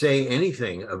doesn't say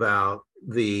anything about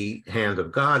the hand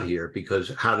of God here,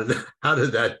 because how did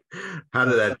that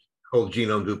whole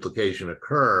genome duplication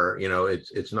occur?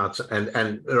 It's not,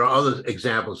 and there are other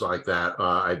examples like that.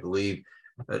 I believe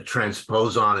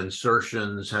transposon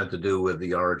insertions had to do with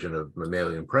the origin of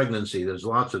mammalian pregnancy. There's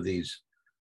lots of these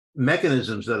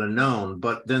mechanisms that are known,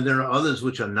 but then there are others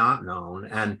which are not known.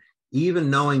 And even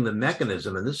knowing the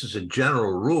mechanism, and this is a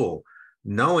general rule,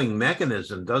 knowing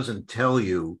mechanism doesn't tell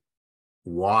you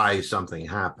why something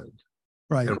happened.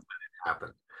 Right. And when it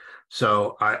happened.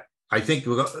 So I think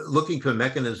looking for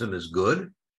mechanism is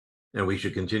good, and we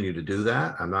should continue to do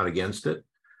that. I'm not against it.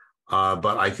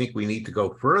 But I think we need to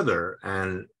go further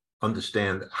and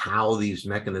understand how these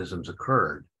mechanisms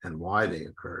occurred and why they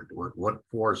occurred. What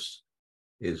force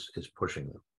is pushing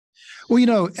them.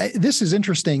 Well, this is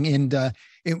interesting, and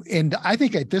I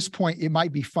think at this point it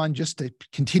might be fun just to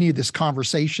continue this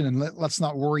conversation, and let's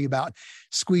not worry about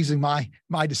squeezing my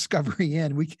discovery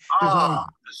in.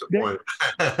 Disappointed.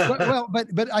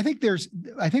 But I think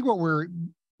what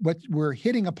we're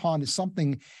hitting upon is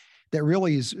something that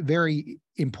really is very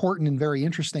important and very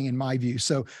interesting in my view.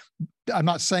 So I'm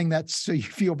not saying that so you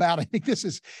feel bad. I think this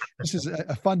is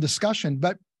a fun discussion,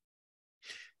 but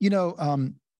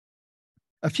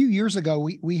a few years ago,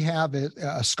 we have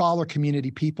a scholar community,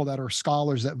 people that are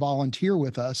scholars that volunteer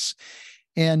with us.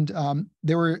 And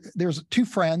there's two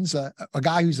friends, a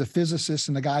guy who's a physicist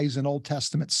and a guy who's an Old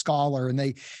Testament scholar, and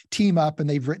they team up and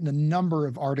they've written a number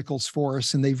of articles for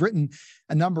us, and they've written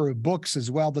a number of books as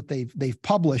well that they've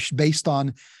published based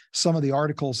on some of the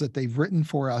articles that they've written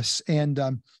for us. And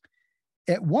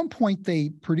at one point, they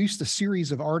produced a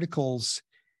series of articles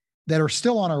that are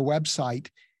still on our website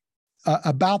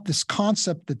about this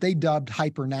concept that they dubbed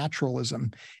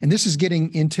hypernaturalism. And this is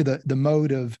getting into the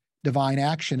mode of divine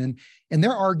action. And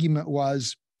their argument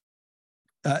was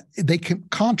they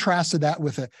contrasted that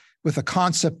with a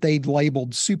concept they'd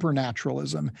labeled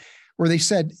supernaturalism, where they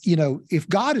said, if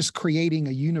God is creating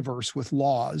a universe with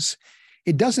laws,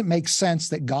 it doesn't make sense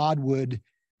that God would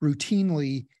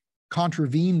routinely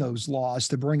contravene those laws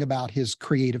to bring about his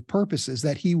creative purposes,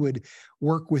 that he would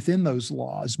work within those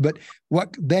laws. But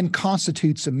what then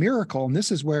constitutes a miracle, and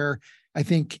this is where I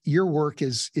think your work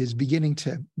is beginning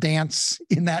to dance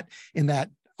in that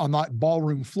on that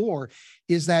ballroom floor,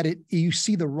 is that you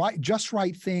see the just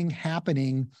right thing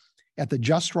happening at the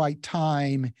just right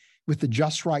time with the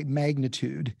just right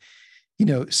magnitude,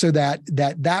 so that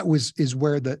is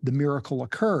where the miracle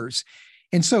occurs.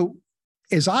 And so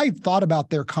as I thought about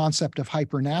their concept of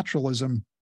hypernaturalism,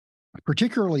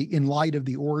 particularly in light of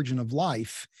the origin of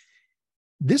life,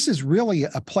 this is really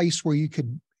a place where you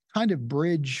could kind of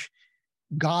bridge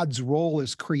God's role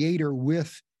as creator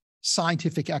with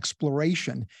scientific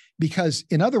exploration, because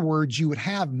in other words, you would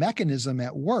have mechanism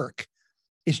at work.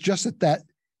 It's just that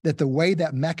the way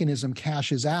that mechanism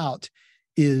cashes out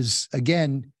is,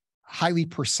 again, highly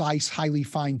precise, highly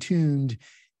fine-tuned,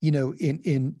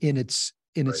 in its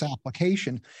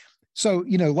application. So,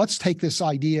 let's take this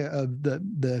idea of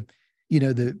the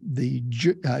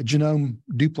genome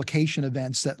duplication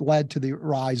events that led to the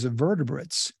rise of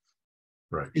vertebrates.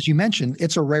 Right. As you mentioned,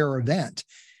 it's a rare event,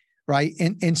 right?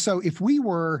 And so if we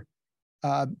were,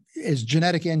 as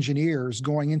genetic engineers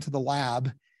going into the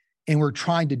lab and we're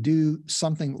trying to do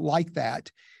something like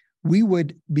that, we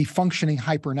would be functioning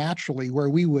hypernaturally, where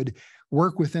we would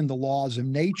work within the laws of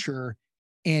nature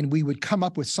and we would come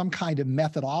up with some kind of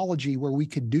methodology where we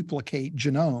could duplicate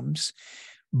genomes,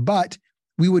 but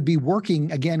we would be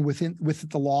working again with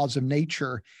the laws of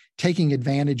nature, taking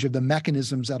advantage of the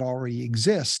mechanisms that already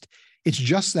exist. It's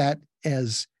just that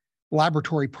as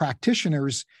laboratory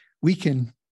practitioners, we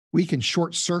can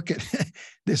short circuit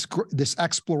this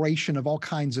exploration of all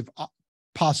kinds of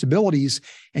possibilities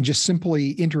and just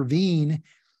simply intervene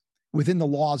within the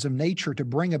laws of nature to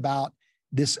bring about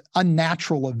this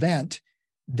unnatural event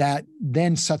that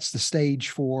then sets the stage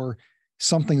for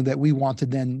something that we want to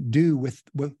then do with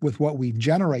what we've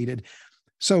generated.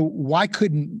 So why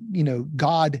couldn't,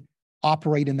 God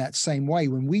operate in that same way?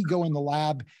 When we go in the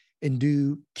lab and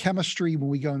do chemistry, when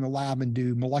we go in the lab and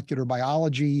do molecular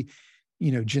biology,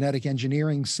 genetic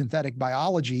engineering, synthetic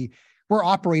biology, we're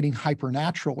operating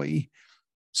hypernaturally.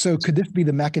 So could this be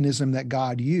the mechanism that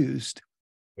God used?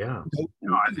 Yeah,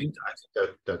 no, I think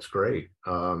that's great.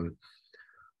 And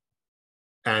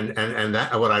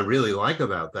that, what I really like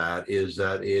about that is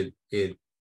that it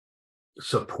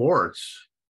supports,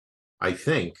 I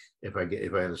think, if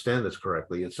I understand this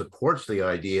correctly, it supports the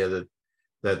idea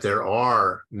that there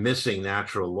are missing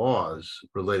natural laws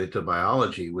related to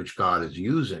biology which God is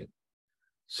using.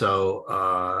 So in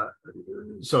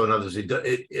other words,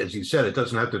 as you said, it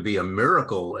doesn't have to be a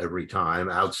miracle every time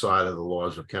outside of the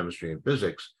laws of chemistry and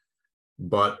physics,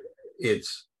 but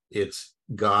it's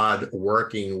God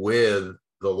working with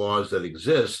the laws that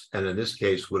exist, and in this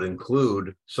case would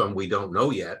include some we don't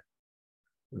know yet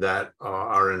that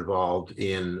are involved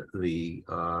in the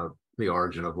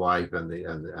origin of life and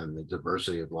the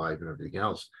diversity of life and everything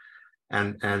else.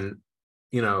 And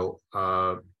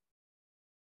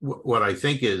what I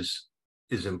think is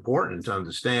important to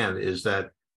understand is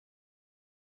that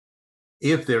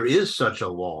if there is such a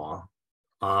law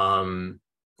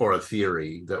or a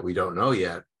theory that we don't know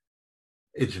yet,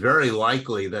 it's very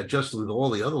likely that just with all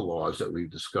the other laws that we've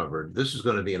discovered, this is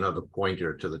going to be another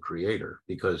pointer to the creator.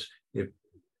 Because if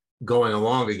going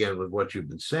along again with what you've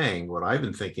been saying, what I've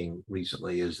been thinking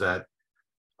recently is that,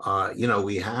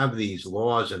 we have these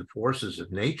laws and forces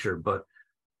of nature, but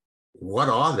what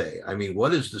are they? I mean,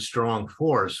 what is the strong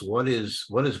force? What is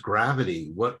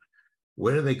gravity?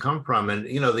 Where do they come from? And,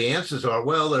 the answers are,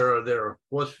 well, there are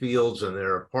force fields and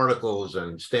there are particles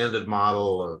and standard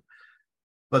model,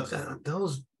 but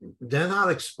they're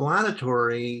not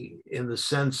explanatory in the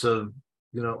sense of,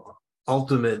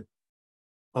 ultimate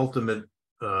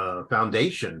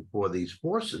foundation for these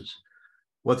forces.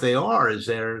 What they are is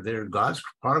they're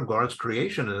part of God's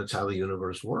creation, and that's how the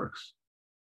universe works.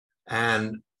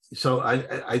 And so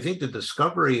I think the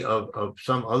discovery of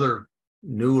some other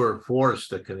newer force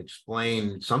that can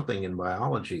explain something in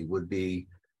biology would be,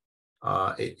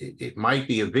 it might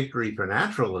be a victory for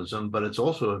naturalism, but it's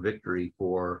also a victory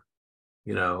for,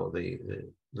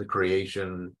 the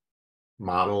creation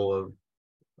model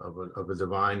of a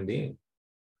divine being.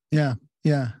 Yeah,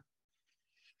 yeah,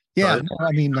 yeah. So No,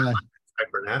 I mean,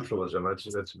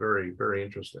 hypernaturalism. That's very, very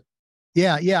interesting.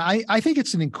 yeah, yeah. I think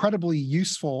it's an incredibly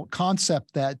useful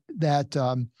concept that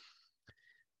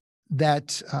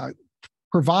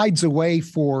provides a way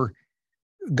for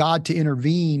God to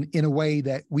intervene in a way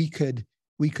that we could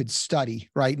study,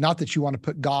 right? Not that you want to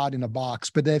put God in a box,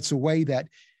 but that's a way that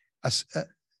a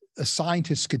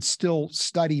scientist could still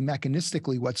study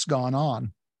mechanistically what's gone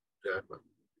on. Exactly.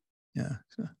 Yeah.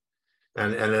 So.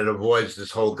 And it avoids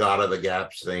this whole God of the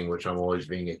gaps thing, which I'm always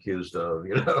being accused of,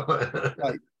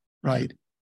 Right. Right.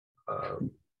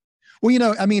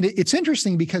 Well, I mean, it's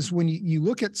interesting because when you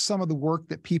look at some of the work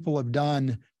that people have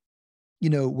done,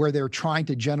 where they're trying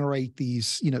to generate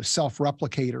these,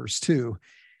 self-replicators too,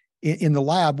 in the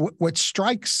lab, what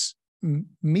strikes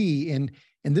me, and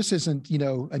this isn't,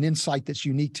 an insight that's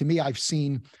unique to me. I've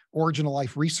seen Origin of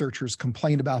Life researchers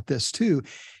complain about this too,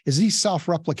 is these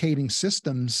self-replicating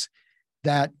systems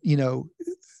that,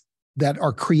 that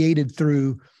are created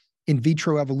through in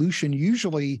vitro evolution.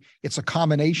 Usually it's a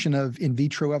combination of in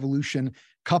vitro evolution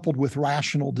coupled with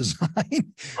rational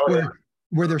design,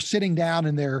 where they're sitting down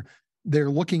and they're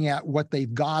looking at what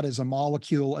they've got as a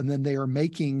molecule, and then they are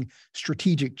making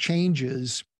strategic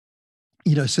changes,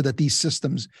 so that these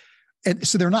systems, and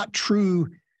so they're not true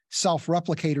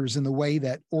self-replicators in the way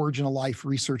that Origin of Life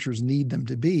researchers need them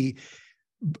to be.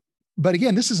 But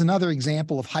again, this is another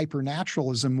example of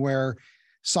hypernaturalism where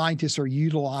scientists are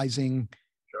utilizing,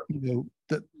 the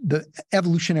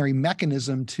evolutionary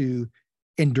mechanism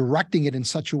and directing it in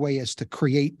such a way as to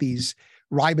create these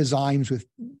ribozymes with,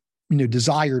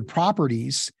 desired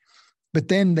properties, but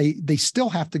then they still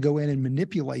have to go in and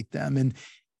manipulate them. And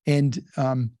in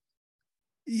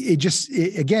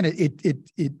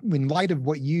light of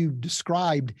what you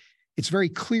described, it's very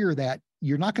clear that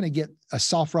you're not going to get a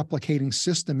self-replicating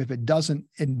system if it doesn't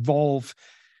involve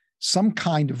some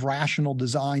kind of rational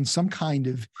design, some kind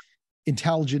of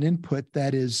intelligent input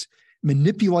that is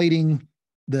manipulating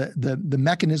the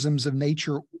mechanisms of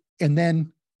nature, and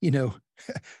then,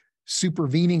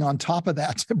 supervening on top of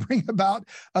that to bring about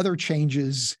other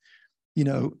changes,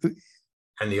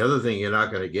 And the other thing you're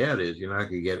not going to get is you're not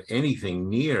going to get anything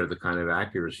near the kind of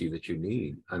accuracy that you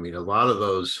need. I mean, a lot of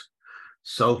those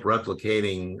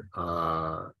self-replicating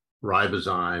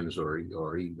ribozymes or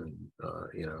even,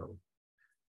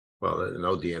 well,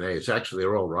 no DNA. It's actually,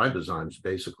 they're all ribozymes,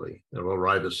 basically. They're all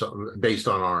ribozymes based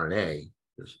on RNA.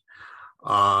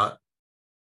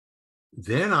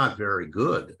 They're not very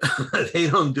good. They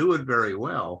don't do it very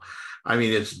well. I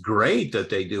mean, it's great that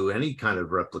they do any kind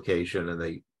of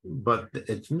replication, but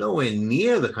it's nowhere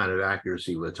near the kind of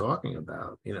accuracy we're talking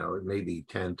about. It may be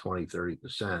 10, 20,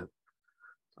 30%.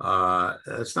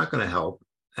 That's not going to help.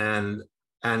 And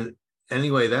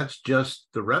anyway, that's just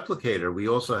the replicator. We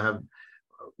also have,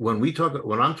 when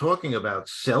I'm talking about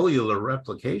cellular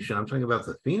replication, I'm talking about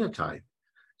the phenotype.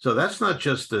 So that's not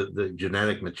just the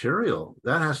genetic material.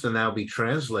 That has to now be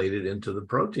translated into the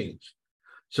proteins.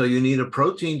 So you need a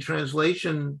protein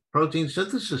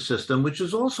synthesis system, which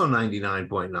is also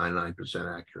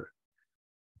 99.99% accurate.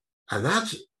 And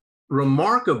that's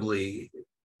remarkably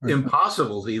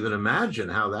impossible to even imagine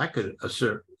how that could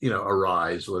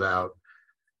arise without,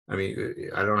 I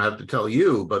mean, I don't have to tell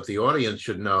you, but the audience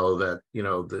should know that,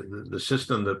 the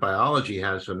system that biology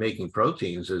has for making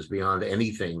proteins is beyond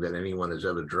anything that anyone has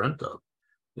ever dreamt of.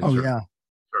 In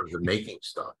terms of making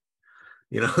stuff.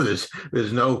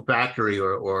 There's no factory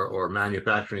or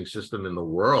manufacturing system in the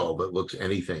world that looks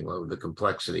anything like the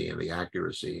complexity and the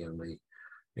accuracy and the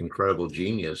incredible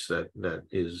genius that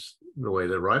is the way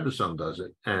that ribosome does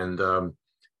it. And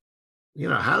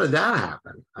how did that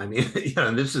happen? I mean,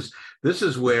 and this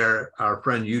is where our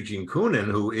friend Eugene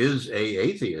Koonin, who is an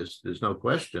atheist, there's no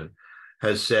question,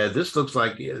 has said this looks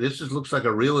like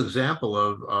a real example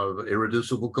of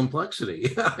irreducible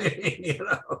complexity. I mean,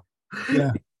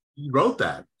 Yeah. He wrote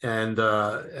that, and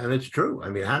it's true. I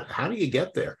mean, how do you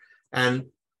get there? And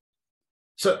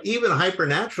so even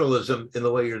hypernaturalism, in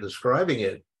the way you're describing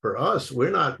it, for us,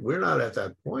 we're not at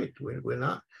that point. We're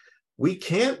not. We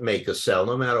can't make a cell,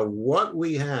 no matter what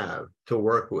we have to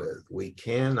work with. We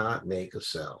cannot make a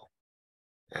cell.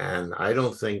 And I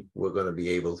don't think we're going to be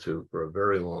able to for a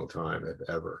very long time, if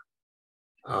ever.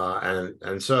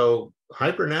 And so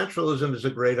hypernaturalism is a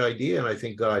great idea, and I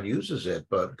think God uses it,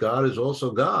 but God is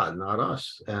also God, not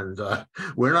us. And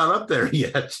we're not up there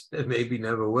yet, and maybe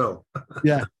never will.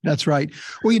 Yeah, that's right.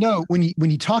 Well, when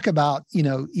you talk about,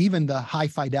 even the high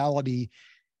fidelity,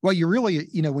 well, you're really,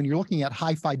 when you're looking at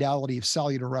high fidelity of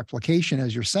cellular replication,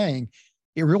 as you're saying,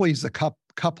 it really is the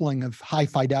coupling of high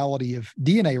fidelity of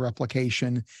DNA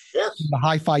replication, Yes, the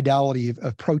high fidelity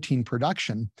of protein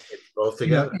production. it's both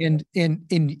together. And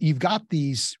you've got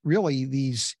these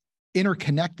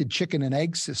interconnected chicken and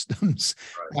egg systems,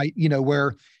 right?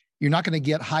 Where you're not going to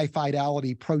get high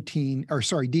fidelity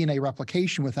DNA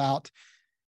replication without,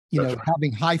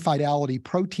 having high fidelity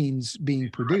proteins being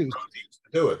produced. Proteins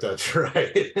to do it. That's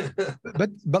right.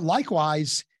 but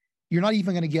likewise, you're not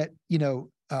even going to get,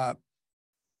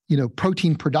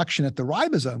 protein production at the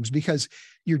ribosomes, because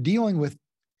you're dealing with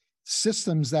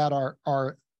systems that are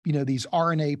these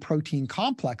RNA protein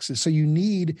complexes. So you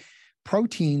need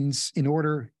proteins in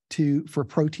order for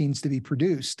proteins to be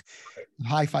produced,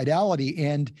 high fidelity.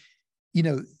 And,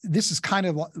 this is kind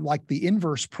of like the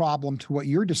inverse problem to what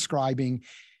you're describing,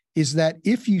 is that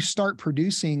if you start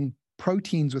producing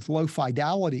proteins with low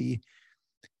fidelity,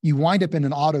 you wind up in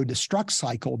an auto-destruct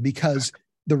cycle, because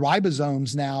the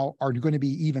ribosomes now are going to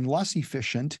be even less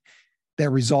efficient.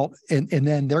 And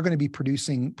then they're going to be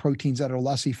producing proteins that are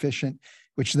less efficient,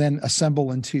 which then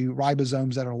assemble into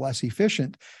ribosomes that are less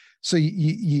efficient. So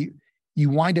you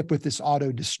wind up with this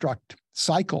auto-destruct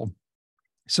cycle.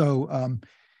 So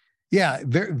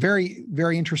very, very,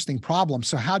 very interesting problem.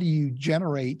 So how do you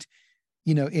generate,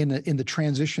 in the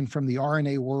transition from the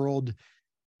RNA world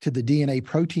to the DNA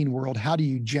protein world, how do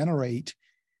you generate,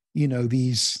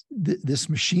 this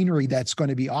machinery that's going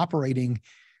to be operating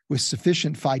with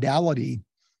sufficient fidelity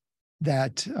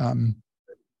that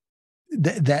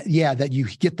you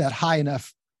get that high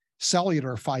enough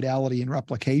cellular fidelity and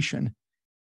replication?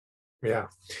 Yeah,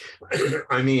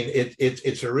 I mean,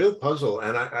 it's a real puzzle,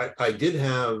 and I did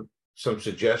have some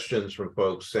suggestions from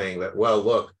folks saying that, well,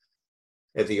 look,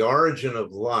 at the origin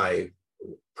of life,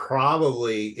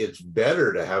 probably it's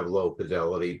better to have low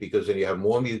fidelity, because then you have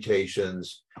more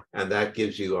mutations, and that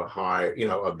gives you a high,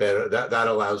 a better, that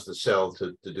allows the cell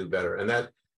to do better. And that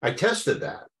I tested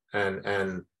that,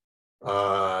 and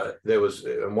there was,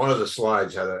 one of the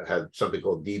slides had something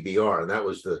called DBR, and that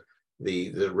was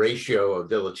the ratio of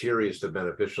deleterious to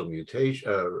beneficial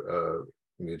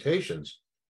mutations.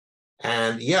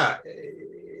 And yeah,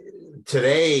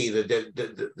 today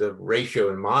the ratio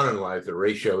in modern life, the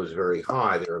ratio is very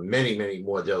high. There are many, many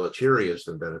more deleterious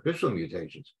than beneficial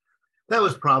mutations. That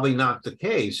was probably not the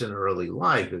case in early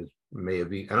life. It may have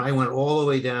been, and I went all the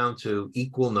way down to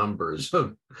equal numbers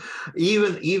of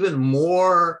even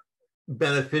more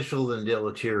beneficial than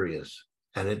deleterious,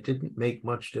 and it didn't make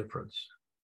much difference,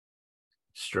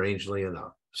 strangely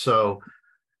enough. So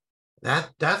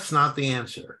that's not the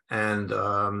answer, and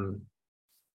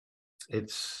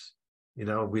it's, we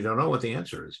don't know what the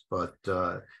answer is, but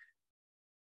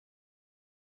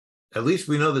at least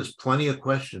we know there's plenty of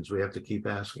questions we have to keep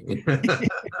asking.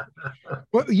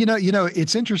 Well,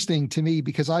 it's interesting to me,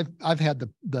 because I've had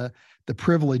the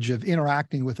privilege of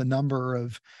interacting with a number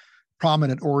of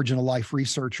prominent origin of life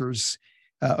researchers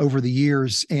over the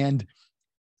years, and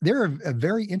they're a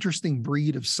very interesting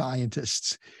breed of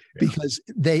scientists, because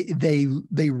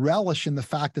they relish in the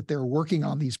fact that they're working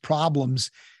on these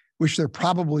problems, which there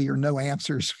probably are no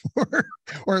answers for,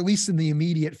 or at least in the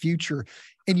immediate future.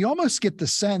 And you almost get the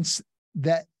sense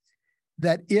that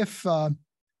if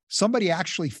somebody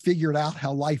actually figured out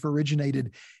how life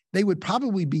originated, they would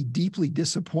probably be deeply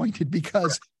disappointed,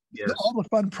 because all the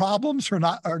fun problems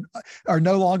are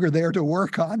no longer there to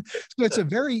work on. So it's a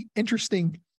very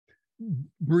interesting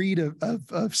breed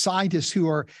of scientists who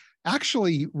are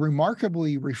actually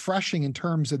remarkably refreshing in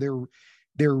terms of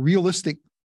their realistic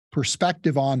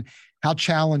perspective on how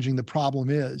challenging the problem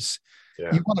is.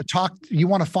 Yeah. You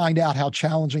want to find out how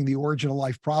challenging the origin of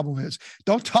life problem is.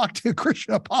 Don't talk to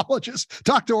Christian apologists,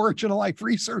 talk to origin of life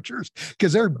researchers,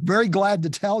 because they're very glad to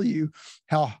tell you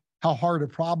how hard a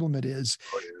problem it is.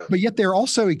 Oh, yeah. But yet they're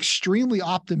also extremely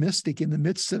optimistic in the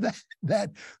midst of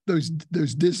those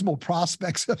dismal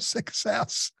prospects of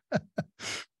success.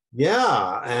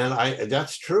 Yeah, and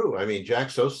that's true. I mean, Jack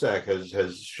Sostak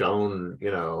has shown,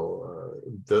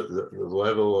 the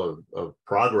level of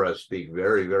progress being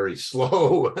very, very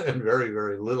slow and very,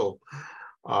 very little.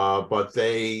 But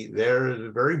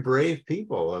they're very brave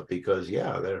people, because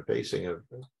they're facing a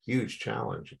huge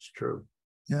challenge. It's true.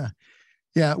 Yeah.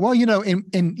 Yeah, well,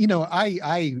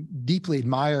 I deeply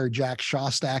admire Jack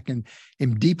Shostak and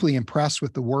am deeply impressed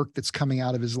with the work that's coming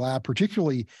out of his lab,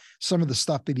 particularly some of the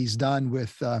stuff that he's done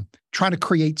with trying to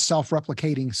create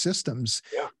self-replicating systems,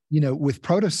 Yeah. With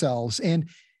protocells. And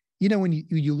when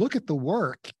you look at the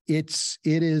work, it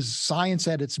is science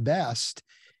at its best.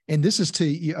 And this is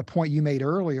to a point you made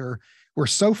earlier. We're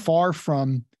so far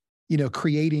from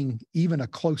creating even a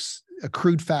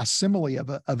crude facsimile of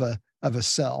a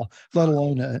cell, let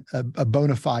alone a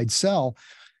bona fide cell.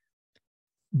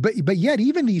 But yet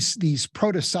even these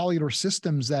protocellular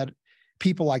systems that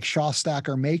people like Shostak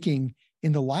are making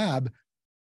in the lab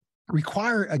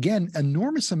require, again,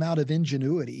 enormous amount of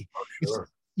ingenuity. Oh, sure.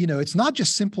 It's not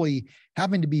just simply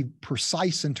having to be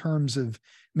precise in terms of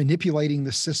manipulating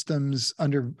the systems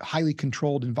under highly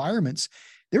controlled environments.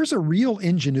 There's a real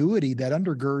ingenuity that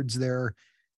undergirds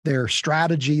their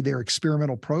strategy, their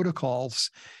experimental protocols.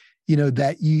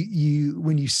 That you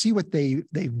when you see what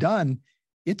they've done,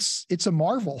 it's a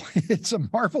marvel. It's a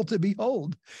marvel to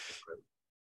behold.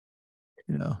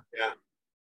 Yeah.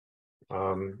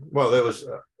 Well, there was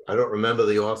I don't remember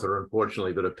the author,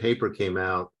 unfortunately, but a paper came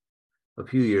out a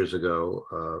few years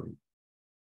ago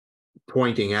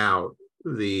pointing out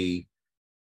the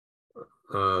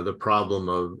problem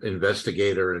of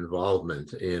investigator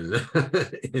involvement in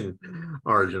in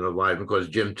Origin of Life. Of course,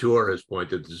 Jim Tour has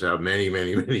pointed this out many,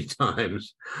 many, many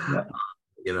times. Yeah.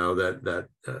 That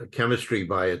chemistry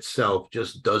by itself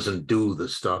just doesn't do the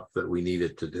stuff that we need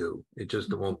it to do. It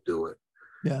just won't do it.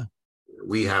 Yeah.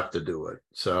 We have to do it.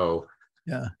 So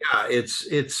yeah,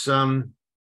 it's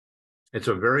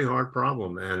a very hard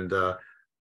problem, and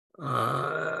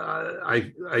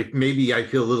I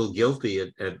feel a little guilty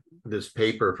at this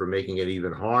paper for making it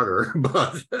even harder,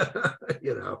 but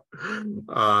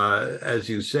as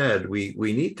you said, we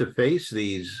need to face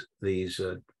these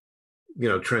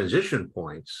transition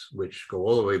points, which go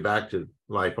all the way back to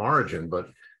life origin, but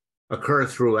occur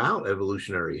throughout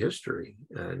evolutionary history,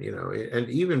 and and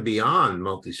even beyond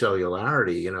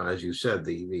multicellularity. As you said,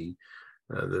 the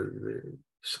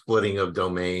splitting of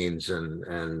domains and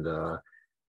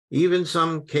even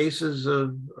some cases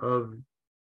of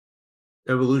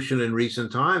evolution in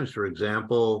recent times. For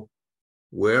example,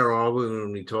 where are we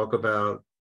when we talk about,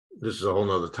 this is a whole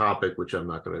nother topic, which I'm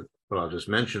not going to, but I'll just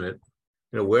mention it.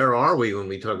 Where are we when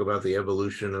we talk about the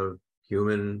evolution of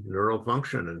human neural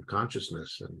function and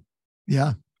consciousness? And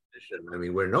yeah, I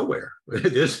mean, we're nowhere.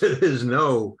 There's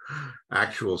no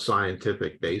actual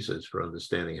scientific basis for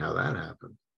understanding how that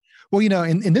happened. Well,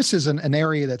 and this is an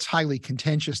area that's highly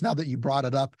contentious. Now that you brought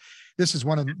it up, this is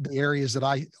one of the areas that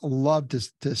I love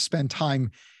to spend time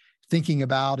thinking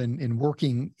about and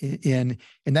working in.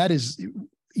 And that is,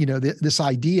 this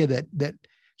idea that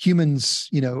humans,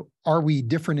 are we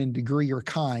different in degree or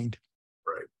kind?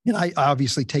 Right. And I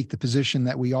obviously take the position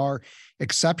that we are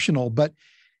exceptional, but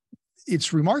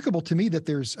it's remarkable to me that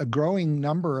there's a growing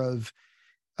number of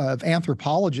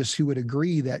anthropologists who would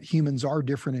agree that humans are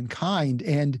different in kind.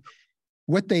 And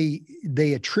what they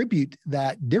attribute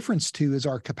that difference to is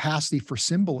our capacity for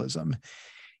symbolism.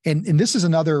 And this is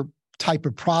another type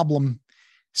of problem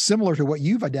similar to what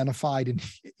you've identified. And,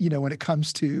 when it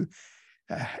comes to,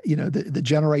 the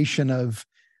generation of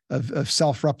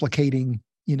self-replicating,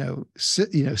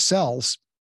 cells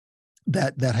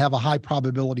that have a high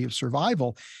probability of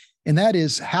survival. And that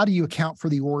is, how do you account for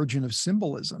the origin of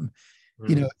symbolism?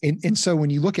 Mm-hmm. And so when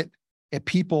you look at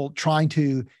people trying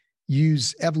to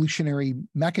use evolutionary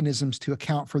mechanisms to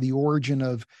account for the origin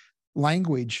of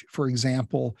language, for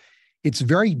example, it's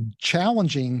very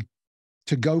challenging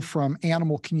to go from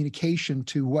animal communication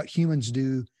to what humans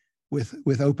do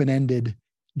with open-ended,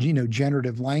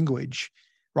 generative language,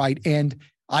 right? And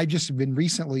I've just been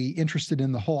recently interested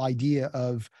in the whole idea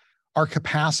of our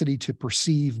capacity to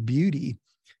perceive beauty,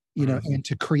 Mm-hmm. and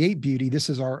to create beauty. This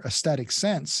is our aesthetic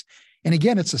sense. And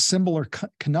again, it's a similar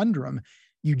conundrum.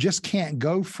 You just can't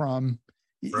go from,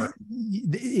 Right.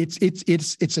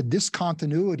 It's a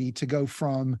discontinuity to go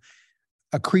from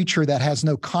a creature that has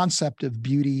no concept of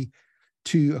beauty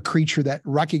to a creature that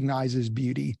recognizes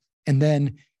beauty and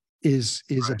then is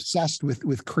Right. obsessed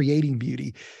with creating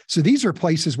beauty. So these are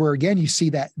places where, again, you see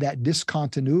that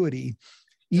discontinuity,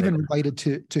 even related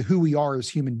to who we are as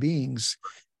human beings.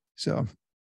 So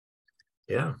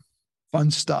yeah, fun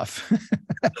stuff.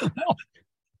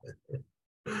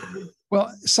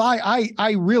 Well, Cy,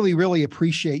 I really, really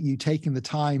appreciate you taking the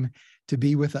time to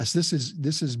be with us. This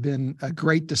has been a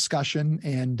great discussion,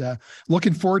 and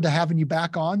looking forward to having you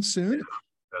back on soon.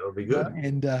 That'll be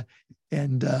good.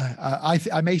 And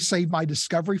I may save my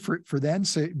discovery for then,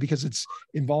 so because it's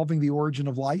involving the origin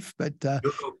of life. But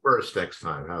you'll go first next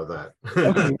time. How's that?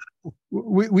 okay,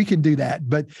 we can do that.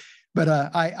 But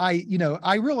I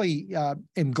really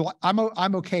am glad.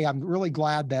 I'm okay. I'm really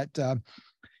glad that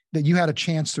that you had a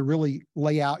chance to really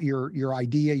lay out your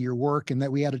idea, your work, and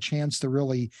that we had a chance to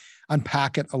really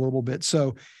unpack it a little bit.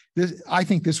 So I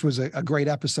think this was a great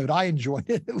episode. I enjoyed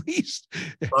it, at least.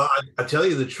 Well, I tell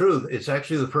you the truth. It's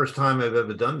actually the first time I've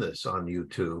ever done this on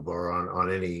YouTube or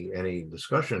on any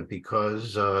discussion,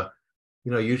 because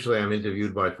usually I'm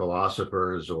interviewed by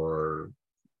philosophers or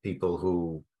people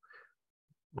who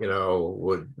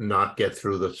would not get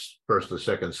through the first or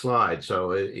second slide.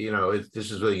 So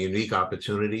this is a unique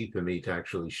opportunity for me to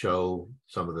actually show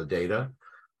some of the data.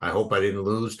 I hope I didn't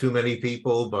lose too many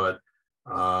people, but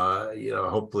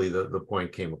hopefully the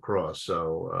point came across.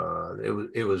 So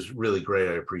it was really great.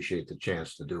 I appreciate the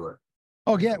chance to do it.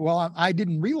 Oh yeah, well, I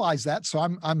didn't realize that, so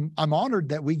I'm honored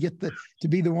that we get to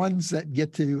be the ones that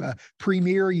get to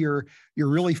premiere your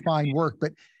really fine work.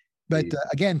 But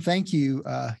again, thank you,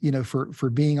 for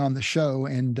being on the show.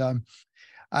 And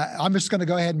I'm just going to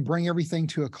go ahead and bring everything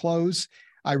to a close.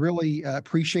 I really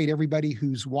appreciate everybody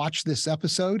who's watched this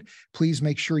episode. Please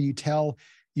make sure you tell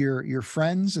your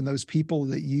friends and those people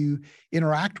that you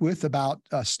interact with about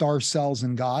star cells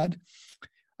and God.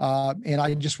 And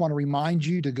I just want to remind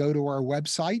you to go to our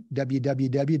website,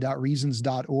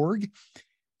 www.reasons.org,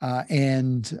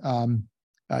 and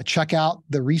check out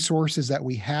the resources that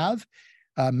we have.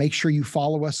 Make sure you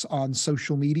follow us on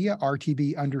social media,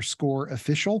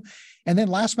 RTB_official. And then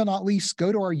last but not least,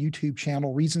 go to our YouTube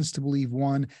channel, Reasons to Believe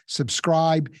 1,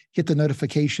 subscribe, hit the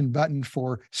notification button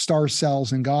for star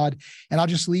cells and God. And I'll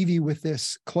just leave you with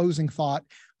this closing thought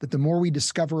that the more we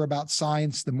discover about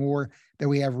science, the more that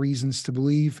we have reasons to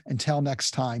believe. Until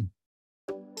next time.